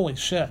 Holy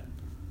shit.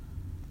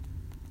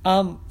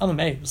 I'm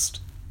amazed.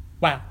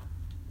 Wow.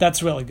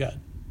 That's really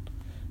good.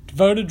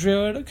 Devoted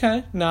Druid,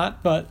 okay,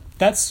 not, but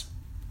that's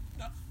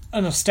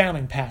an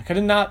astounding pack. I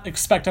did not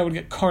expect I would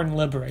get Karn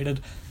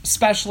Liberated,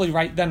 especially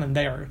right then and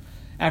there,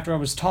 after I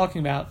was talking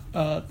about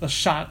the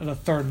shot at a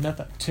third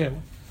mythic,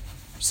 too.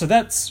 So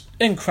that's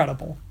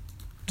incredible.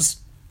 Just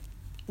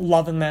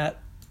loving that.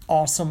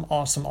 Awesome,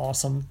 awesome,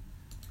 awesome.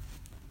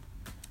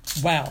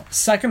 Wow.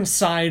 Second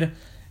side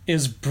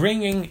is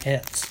bringing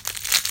it.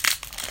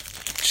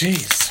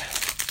 Jeez.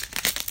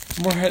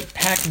 We're at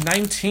pack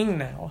 19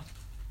 now.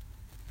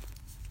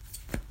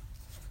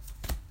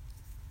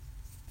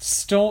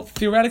 Still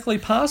theoretically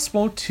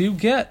possible to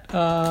get,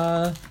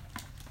 let's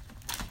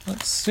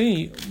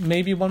see,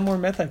 maybe one more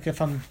mythic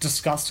if I'm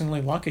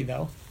disgustingly lucky,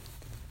 though.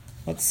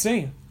 Let's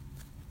see.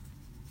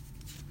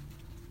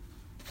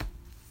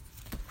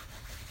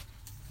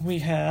 We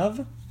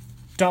have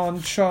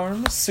Dawn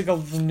Charm, Sigil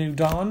of the New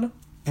Dawn,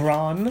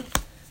 Brawn,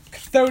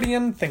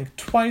 Cathodian, Think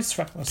Twice,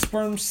 Reckless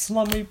Worm,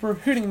 Slum Reaper,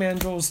 Hooting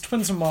Mandrills,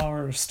 Twins of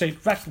Mara,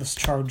 State, Reckless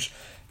Charge,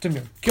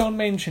 Dimir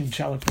Guildmage,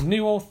 Angelic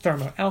Renewal,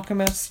 Thermo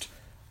Alchemist,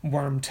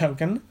 Worm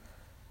Token,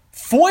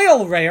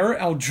 Foil Rare,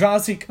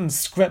 Eldrazi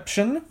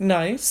Conscription,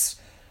 nice.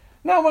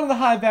 Not one of the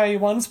high value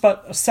ones,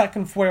 but a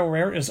second foil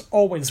rare is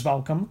always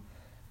welcome.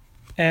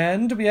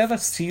 And we have a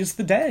Seize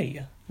the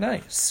Day,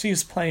 nice.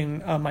 He's playing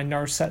my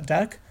Narset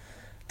deck,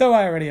 though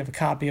I already have a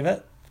copy of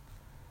it.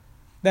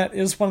 That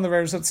is one of the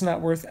rares that's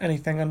not worth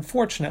anything,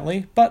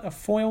 unfortunately, but a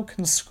foil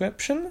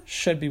Conscription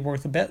should be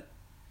worth a bit.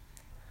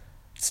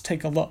 Let's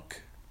take a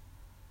look.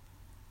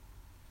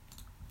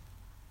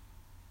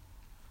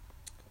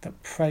 The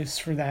price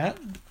for that.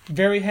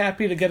 Very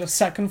happy to get a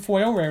second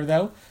foil rare,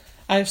 though.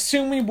 I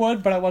assume we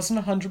would, but I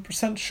wasn't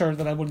 100% sure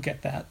that I would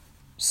get that.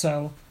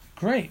 So,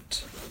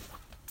 great.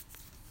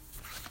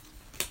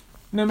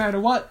 No matter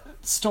what,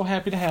 still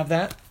happy to have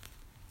that.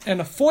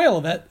 And a foil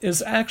of it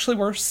is actually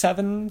worth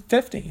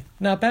 $7.50.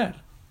 Not bad.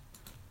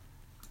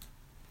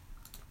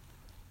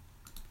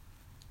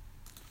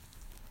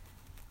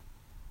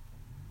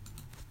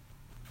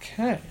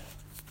 Okay.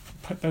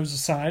 Put those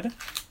aside.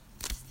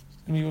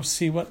 And we will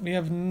see what we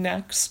have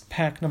next.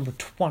 Pack number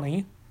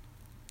 20.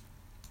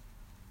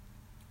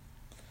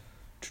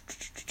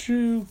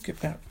 Get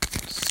that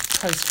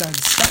price guide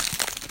set.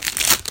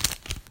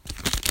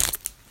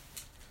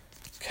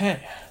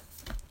 Okay.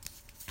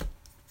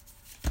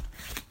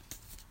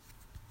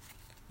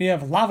 We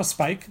have Lava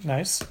Spike,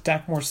 nice.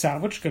 Dakmor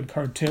Salvage, good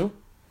card too.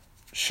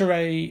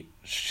 Sheree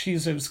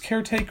Shizu's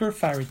Caretaker,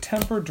 Fiery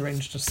Temper,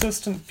 Deranged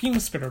Assistant, Fume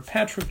Spitter,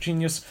 Patrick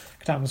Genius,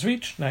 Katama's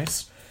Reach,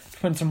 nice.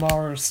 Twins of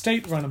Mara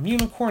State, Random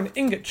Unicorn,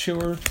 Ingot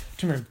Chewer,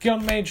 Dimir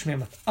Guildmage,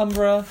 Mammoth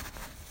Umbra,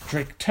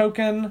 Drake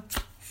Token,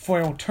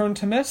 Foil Turn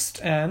to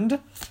Mist, and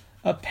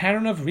a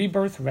Pattern of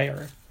Rebirth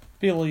rare.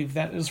 believe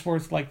that is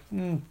worth like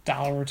 $1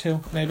 or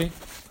 $2, maybe.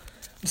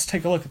 Let's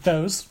take a look at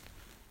those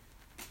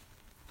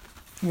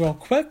real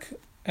quick.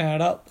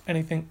 Add up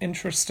anything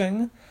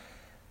interesting.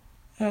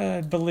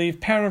 I believe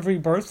Pattern of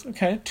Rebirth.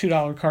 Okay,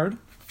 $2 card.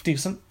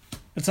 Decent.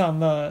 It's on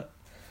the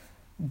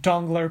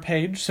Dongler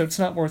page, so it's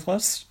not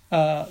worthless.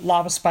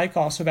 Lava Spike,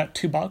 also about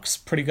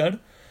 $2. Pretty good.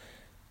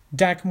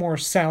 Dakmore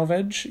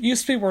Salvage.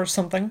 Used to be worth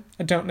something.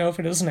 I don't know if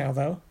it is now,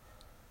 though.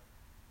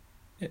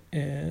 It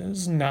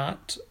is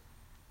not.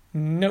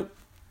 Nope.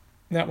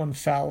 That one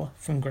fell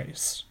from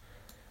grace.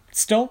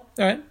 Still,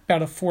 alright,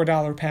 about a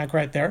 $4 pack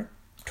right there.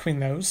 Between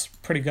those.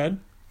 Pretty good.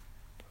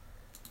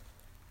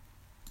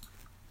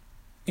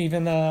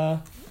 Even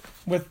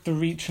with the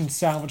reach and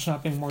salvage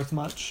not being worth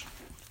much.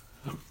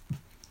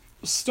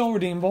 Still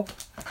redeemable.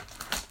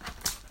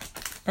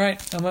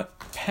 Alright, I'm at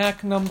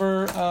pack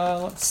number,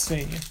 let's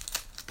see,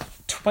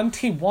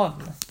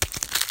 21.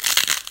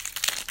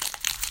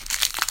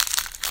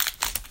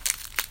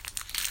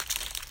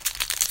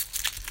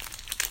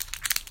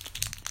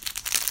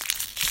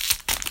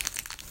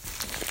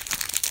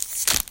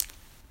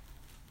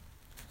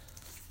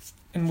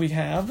 And we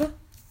have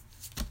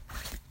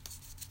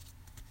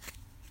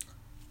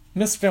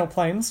Mistvale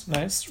Plains,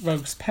 nice.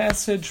 Rogue's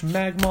Passage,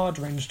 Magma,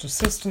 Deranged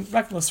Assistant,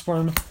 Reckless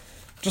Worm,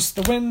 Just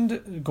the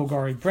Wind,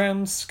 Golgari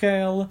Brown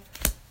Scale,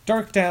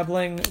 Dark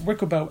Dabbling,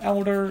 Wickerbow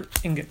Elder,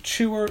 Ingot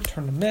Chewer,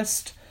 Turn to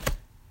Mist,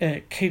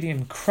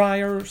 Cadian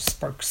Crier,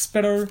 Spark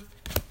Spitter,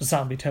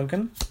 Zombie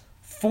Token,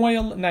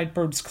 Foil,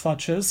 Nightbird's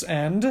Clutches,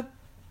 and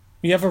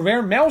we have a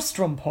rare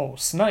Maelstrom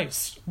Pulse,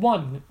 nice.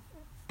 1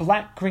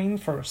 black-green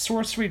for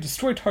sorcery,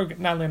 destroy target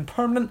non-land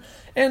permanent,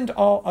 and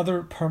all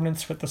other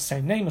permanents with the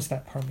same name as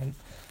that permanent.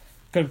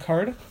 Good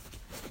card. I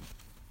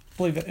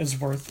believe it is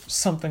worth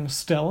something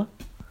still.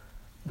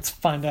 Let's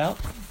find out.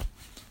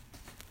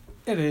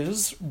 It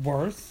is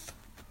worth...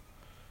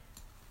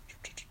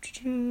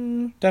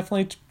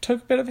 Definitely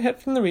took a bit of a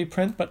hit from the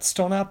reprint, but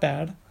still not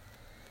bad.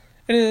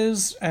 It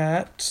is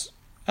at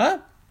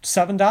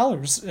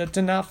 $7. It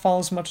did not fall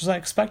as much as I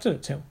expected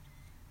it to.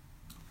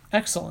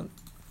 Excellent.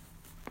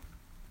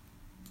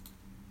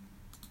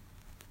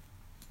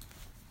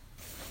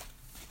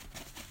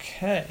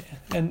 Okay,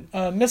 and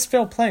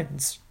Mistvale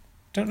Plains.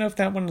 Don't know if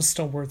that one is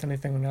still worth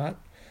anything or not.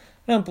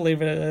 I don't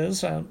believe it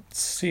is. I don't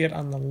see it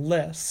on the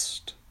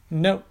list.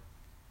 Nope.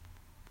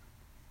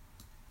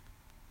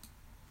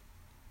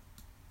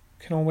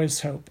 Can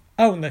always hope.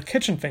 Oh, and the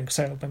Kitchen Finks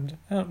I opened.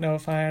 I don't know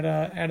if I had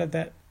added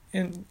that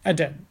in. I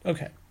did.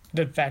 Okay.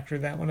 Did factor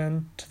that one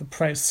in to the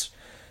price.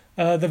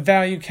 The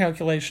value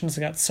calculations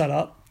got set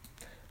up.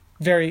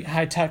 Very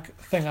high-tech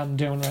thing I'm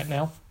doing right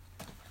now.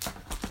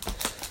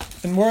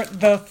 And we're at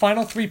the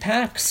final 3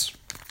 packs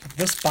of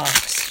this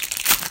box.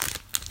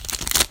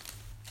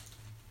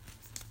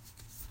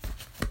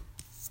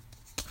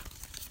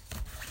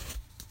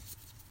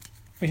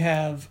 We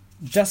have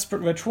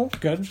Desperate Ritual,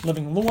 good.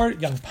 Living Lore,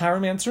 Young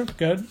Pyromancer,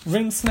 good.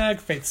 Rune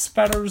Snag, Faith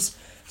Spetters,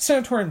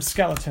 Sanatorium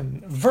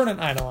Skeleton, Verdant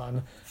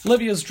Eidolon,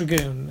 Livia's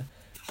Dragoon,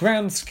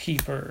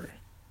 Groundskeeper,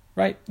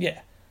 right?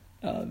 Yeah.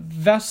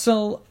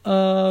 Vessel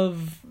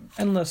of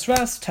Endless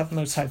Rest,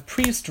 Tethnos High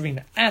Priest,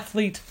 Arena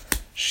Athlete,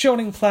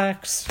 Shielding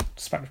Plaques,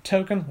 Spider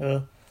Token,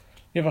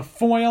 You have a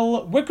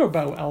foil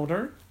Wickerbow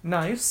Elder,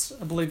 nice.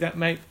 I believe that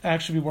might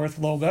actually be worth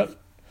a little bit.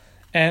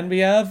 And we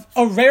have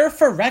a rare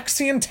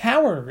Phyrexian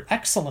Tower,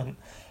 excellent.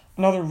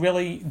 Another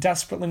really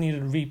desperately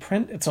needed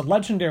reprint. It's a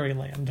legendary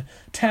land.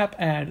 Tap,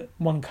 add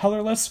 1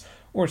 colorless,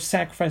 or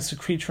sacrifice a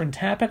creature and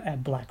tap it,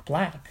 add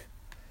black.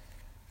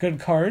 Good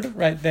card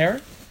right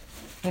there.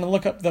 I'm going to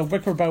look up the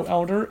Wickerbow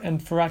Elder and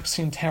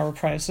Phyrexian Tower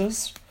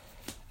prices.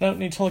 I don't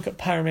need to look at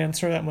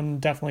Pyromancer, that one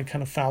definitely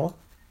kind of fell.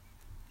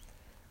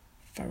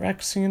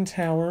 Phyrexian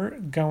Tower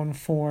going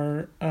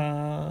for,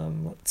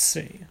 let's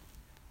see,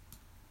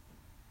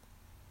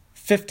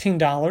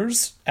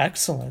 $15.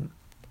 Excellent.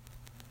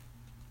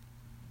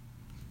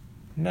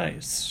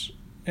 Nice.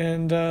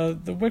 And the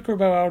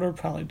Wickerbow Elder,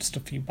 probably just a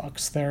few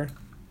bucks there.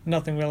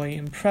 Nothing really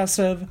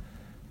impressive.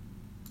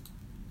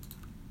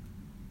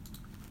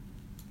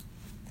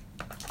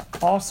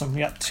 Awesome. We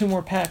got 2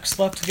 more packs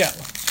left to go.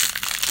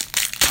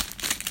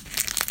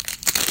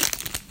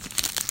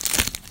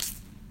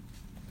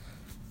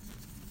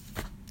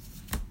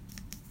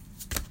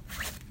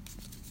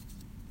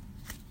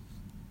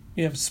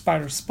 We have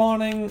Spider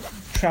Spawning,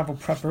 Travel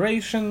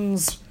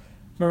Preparations,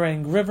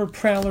 Meringue River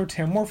Prowler,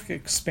 Terramorphic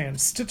Expand,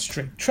 Stitch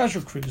Drake,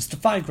 Treasure Cruise,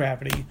 Defy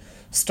Gravity,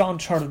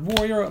 Staunch Hearted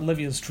Warrior,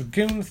 Olivia's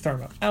Dragoon,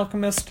 Thermo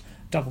Alchemist,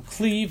 Double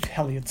Cleave,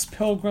 Heliod's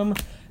Pilgrim,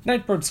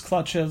 Nightbird's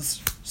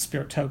Clutches,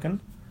 Spirit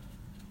Token.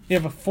 We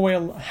have a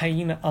foil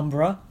Hyena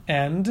Umbra,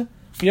 and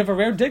we have a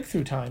rare Dig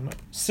Through Time.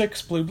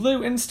 6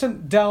 blue,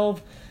 instant,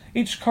 delve.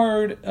 Each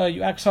card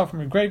you exile from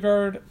your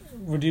graveyard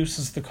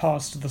reduces the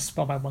cost of the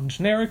spell by 1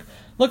 generic.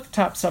 Look at the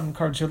top 7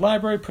 cards of your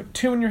library, put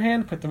 2 in your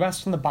hand, put the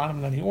rest in the bottom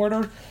in any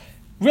order.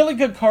 Really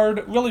good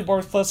card, really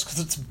worthless because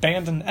it's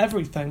banned in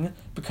everything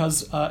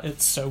because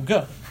it's so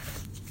good.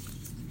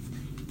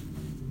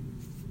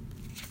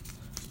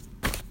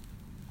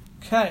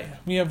 Okay,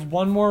 we have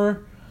one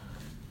more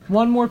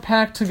One more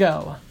pack to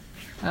go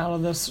out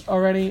of this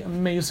already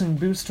amazing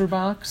booster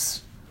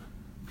box.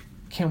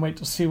 Can't wait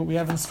to see what we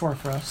have in store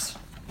for us.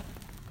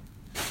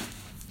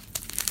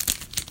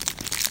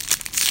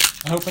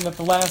 Hoping that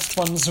the last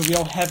one's a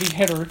real heavy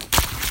hitter.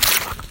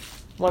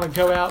 Want to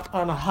go out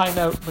on a high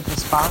note with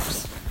this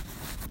box.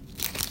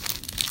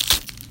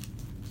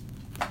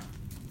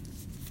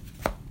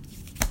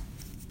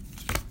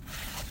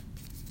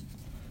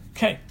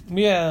 Okay,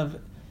 we have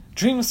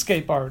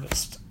Dreamscape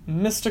Artist,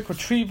 Mystic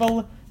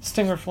Retrieval,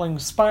 Stingerfling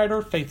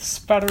Spider, Faith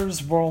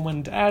Spetters,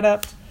 Whirlwind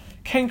Adept,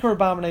 Canker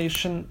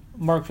Abomination,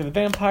 Mark the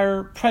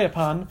Vampire, Prey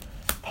Upon,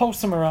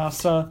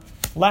 Pulsamarasa,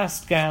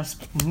 Last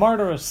Gasp,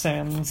 Martyrus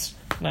Sands,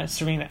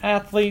 Nice Arena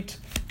Athlete,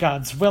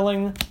 God's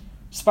Willing,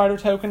 Spider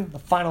Token. The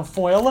final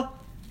foil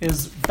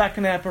is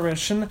Beckon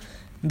Apparition.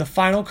 The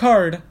final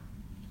card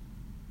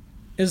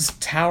is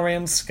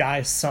Tauran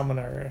Sky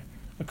Summoner.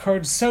 A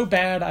card so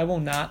bad I will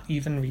not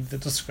even read the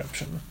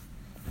description.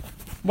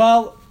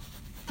 Well,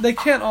 they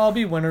can't all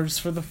be winners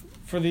for the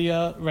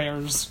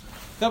rares.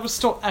 That was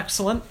still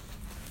excellent.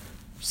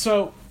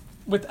 So,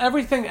 with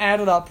everything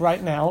added up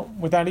right now,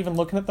 without even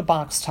looking at the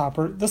box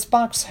topper, this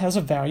box has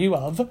a value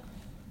of...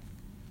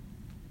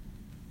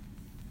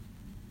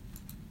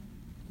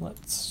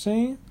 Let's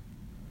see.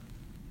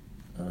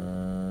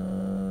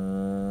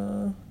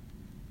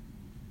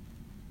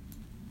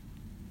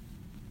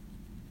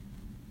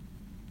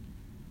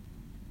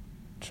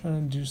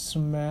 Trying to do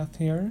some math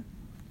here.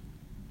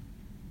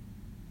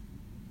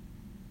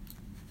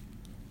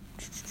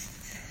 I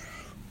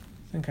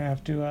think I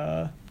have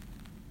to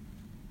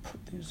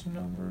put these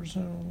numbers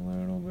in a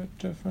little bit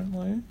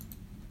differently.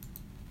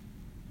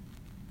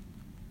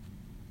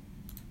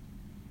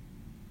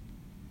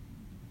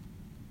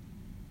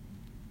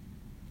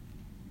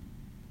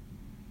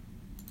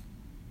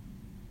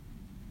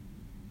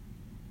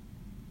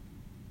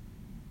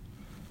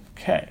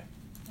 Okay,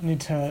 I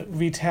need to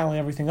retally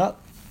everything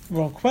up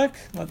real quick.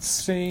 Let's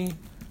see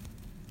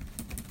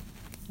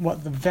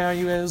what the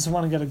value is. I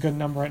want to get a good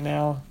number right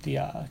now.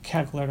 The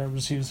calculator I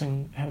was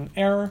using had an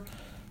error.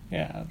 We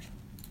have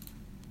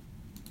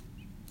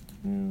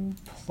 2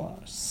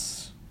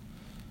 plus.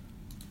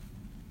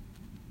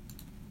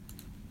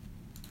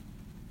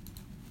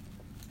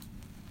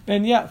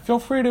 And yeah, feel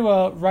free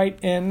to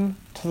write in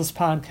to this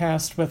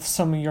podcast with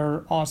some of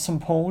your awesome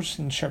polls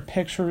and share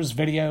pictures,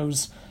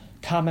 videos,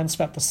 comments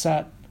about the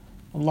set.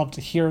 I'd love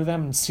to hear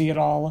them and see it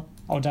all.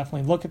 I'll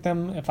definitely look at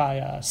them if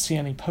I see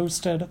any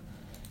posted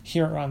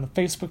here on the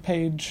Facebook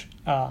page.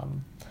 You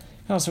can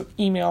also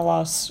email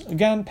us,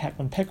 again,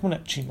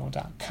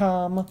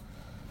 packmanpickman@gmail.com.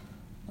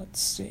 Let's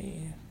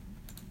see.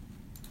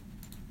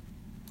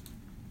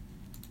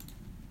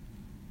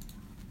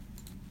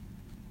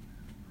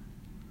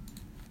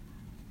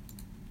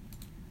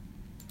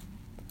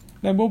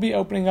 Then we'll be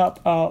opening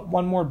up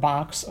one more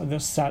box of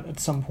this set at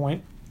some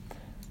point.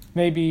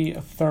 Maybe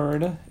a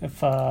third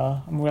if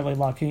I'm really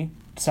lucky.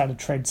 Decide to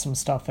trade some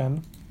stuff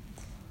in.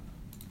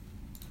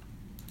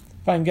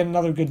 If I can get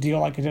another good deal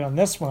like I did on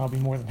this one, I'll be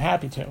more than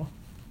happy to.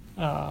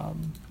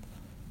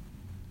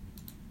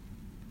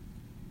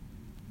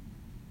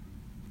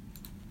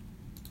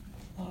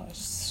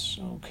 Plus,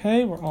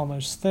 okay, we're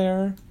almost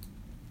there.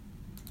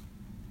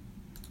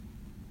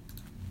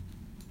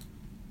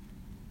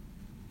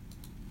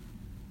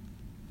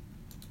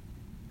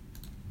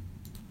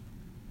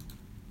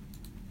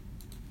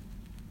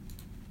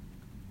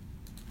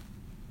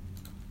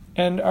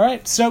 And all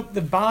right, so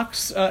the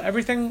box,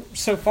 everything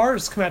so far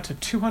has come out to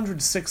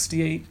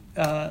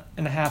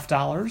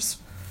 $268.50,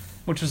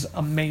 which is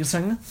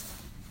amazing.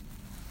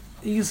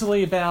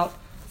 Easily about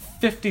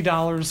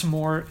 $50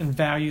 more in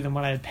value than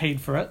what I had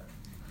paid for it.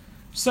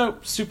 So,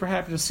 super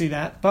happy to see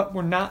that, but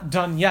we're not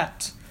done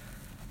yet.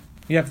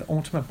 We have the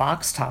ultimate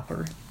box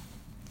topper.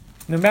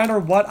 No matter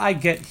what I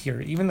get here,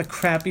 even the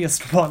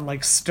crappiest one,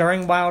 like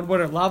Stirring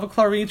Wildwood or Lava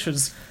Claw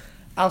Reaches,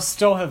 I'll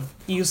still have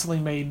easily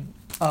made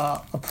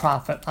a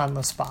profit on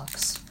this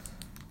box.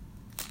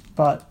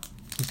 But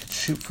we could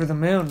shoot for the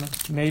moon.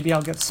 Maybe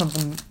I'll get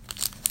something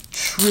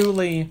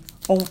truly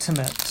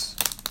ultimate.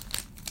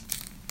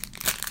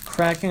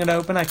 Cracking it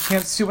open. I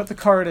can't see what the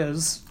card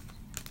is.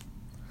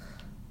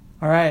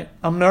 Alright,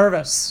 I'm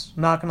nervous.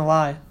 I'm not gonna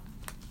lie.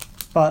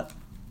 But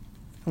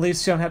at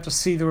least you don't have to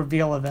see the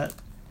reveal of it.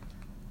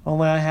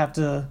 Only I have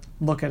to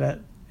look at it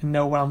and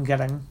know what I'm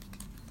getting.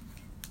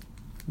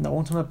 And the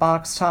ultimate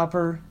box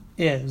topper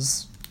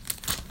is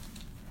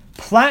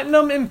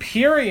Platinum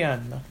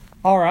Empyrean.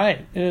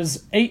 Alright, it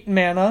is 8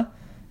 mana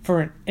for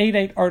an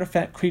 8/8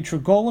 artifact creature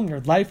golem. Your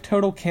life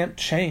total can't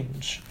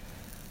change.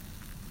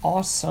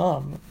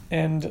 Awesome.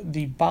 And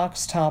the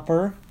box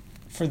topper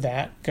for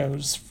that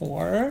goes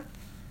for,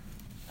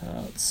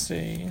 let's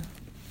see,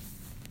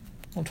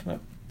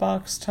 ultimate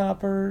box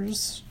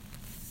toppers.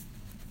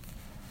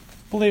 I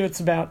believe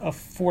it's about a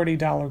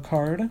 $40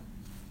 card.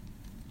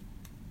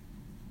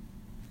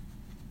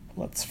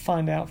 Let's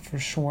find out for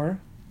sure.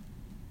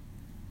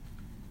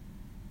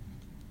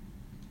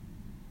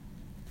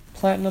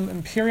 Platinum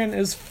Empyrean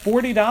is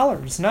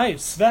 $40.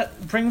 Nice.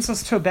 That brings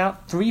us to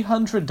about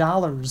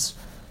 $300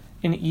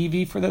 in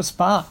EV for this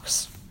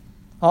box.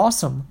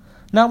 Awesome.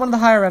 Not one of the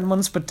higher end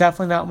ones, but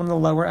definitely not one of the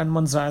lower end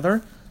ones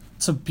either.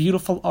 It's a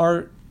beautiful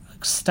art,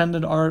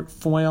 extended art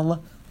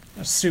foil.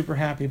 I'm super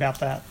happy about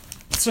that.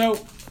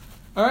 So,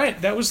 alright,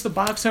 that was the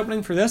box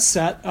opening for this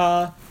set.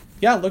 Yeah,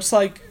 it looks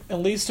like, at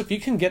least if you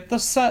can get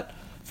this set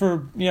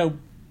for,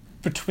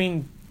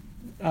 between,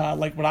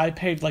 like what I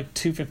paid, like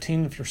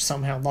 $215 if you're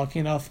somehow lucky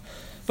enough.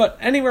 But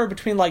anywhere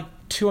between like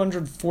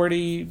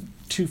 $240,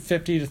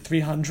 $250 to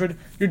 $300,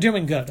 you're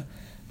doing good.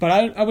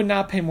 But I would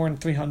not pay more than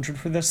 $300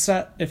 for this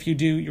set. If you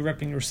do, you're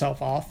ripping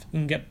yourself off. You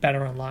can get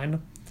better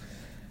online.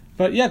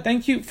 But yeah,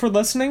 thank you for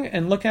listening,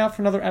 and look out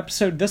for another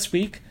episode this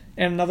week,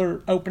 and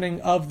another opening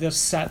of this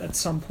set at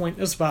some point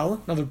as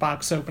well. Another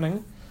box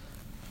opening.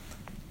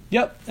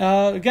 Yep,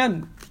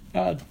 again,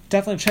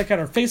 definitely check out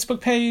our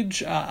Facebook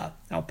page.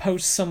 I'll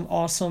post some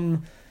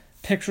awesome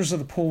pictures of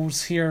the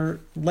pulls here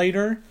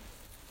later.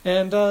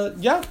 And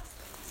yeah,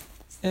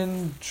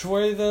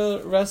 enjoy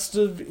the rest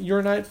of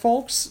your night,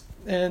 folks.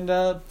 And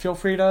feel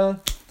free to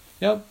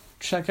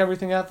check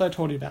everything out that I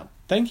told you about.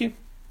 Thank you.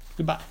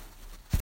 Goodbye.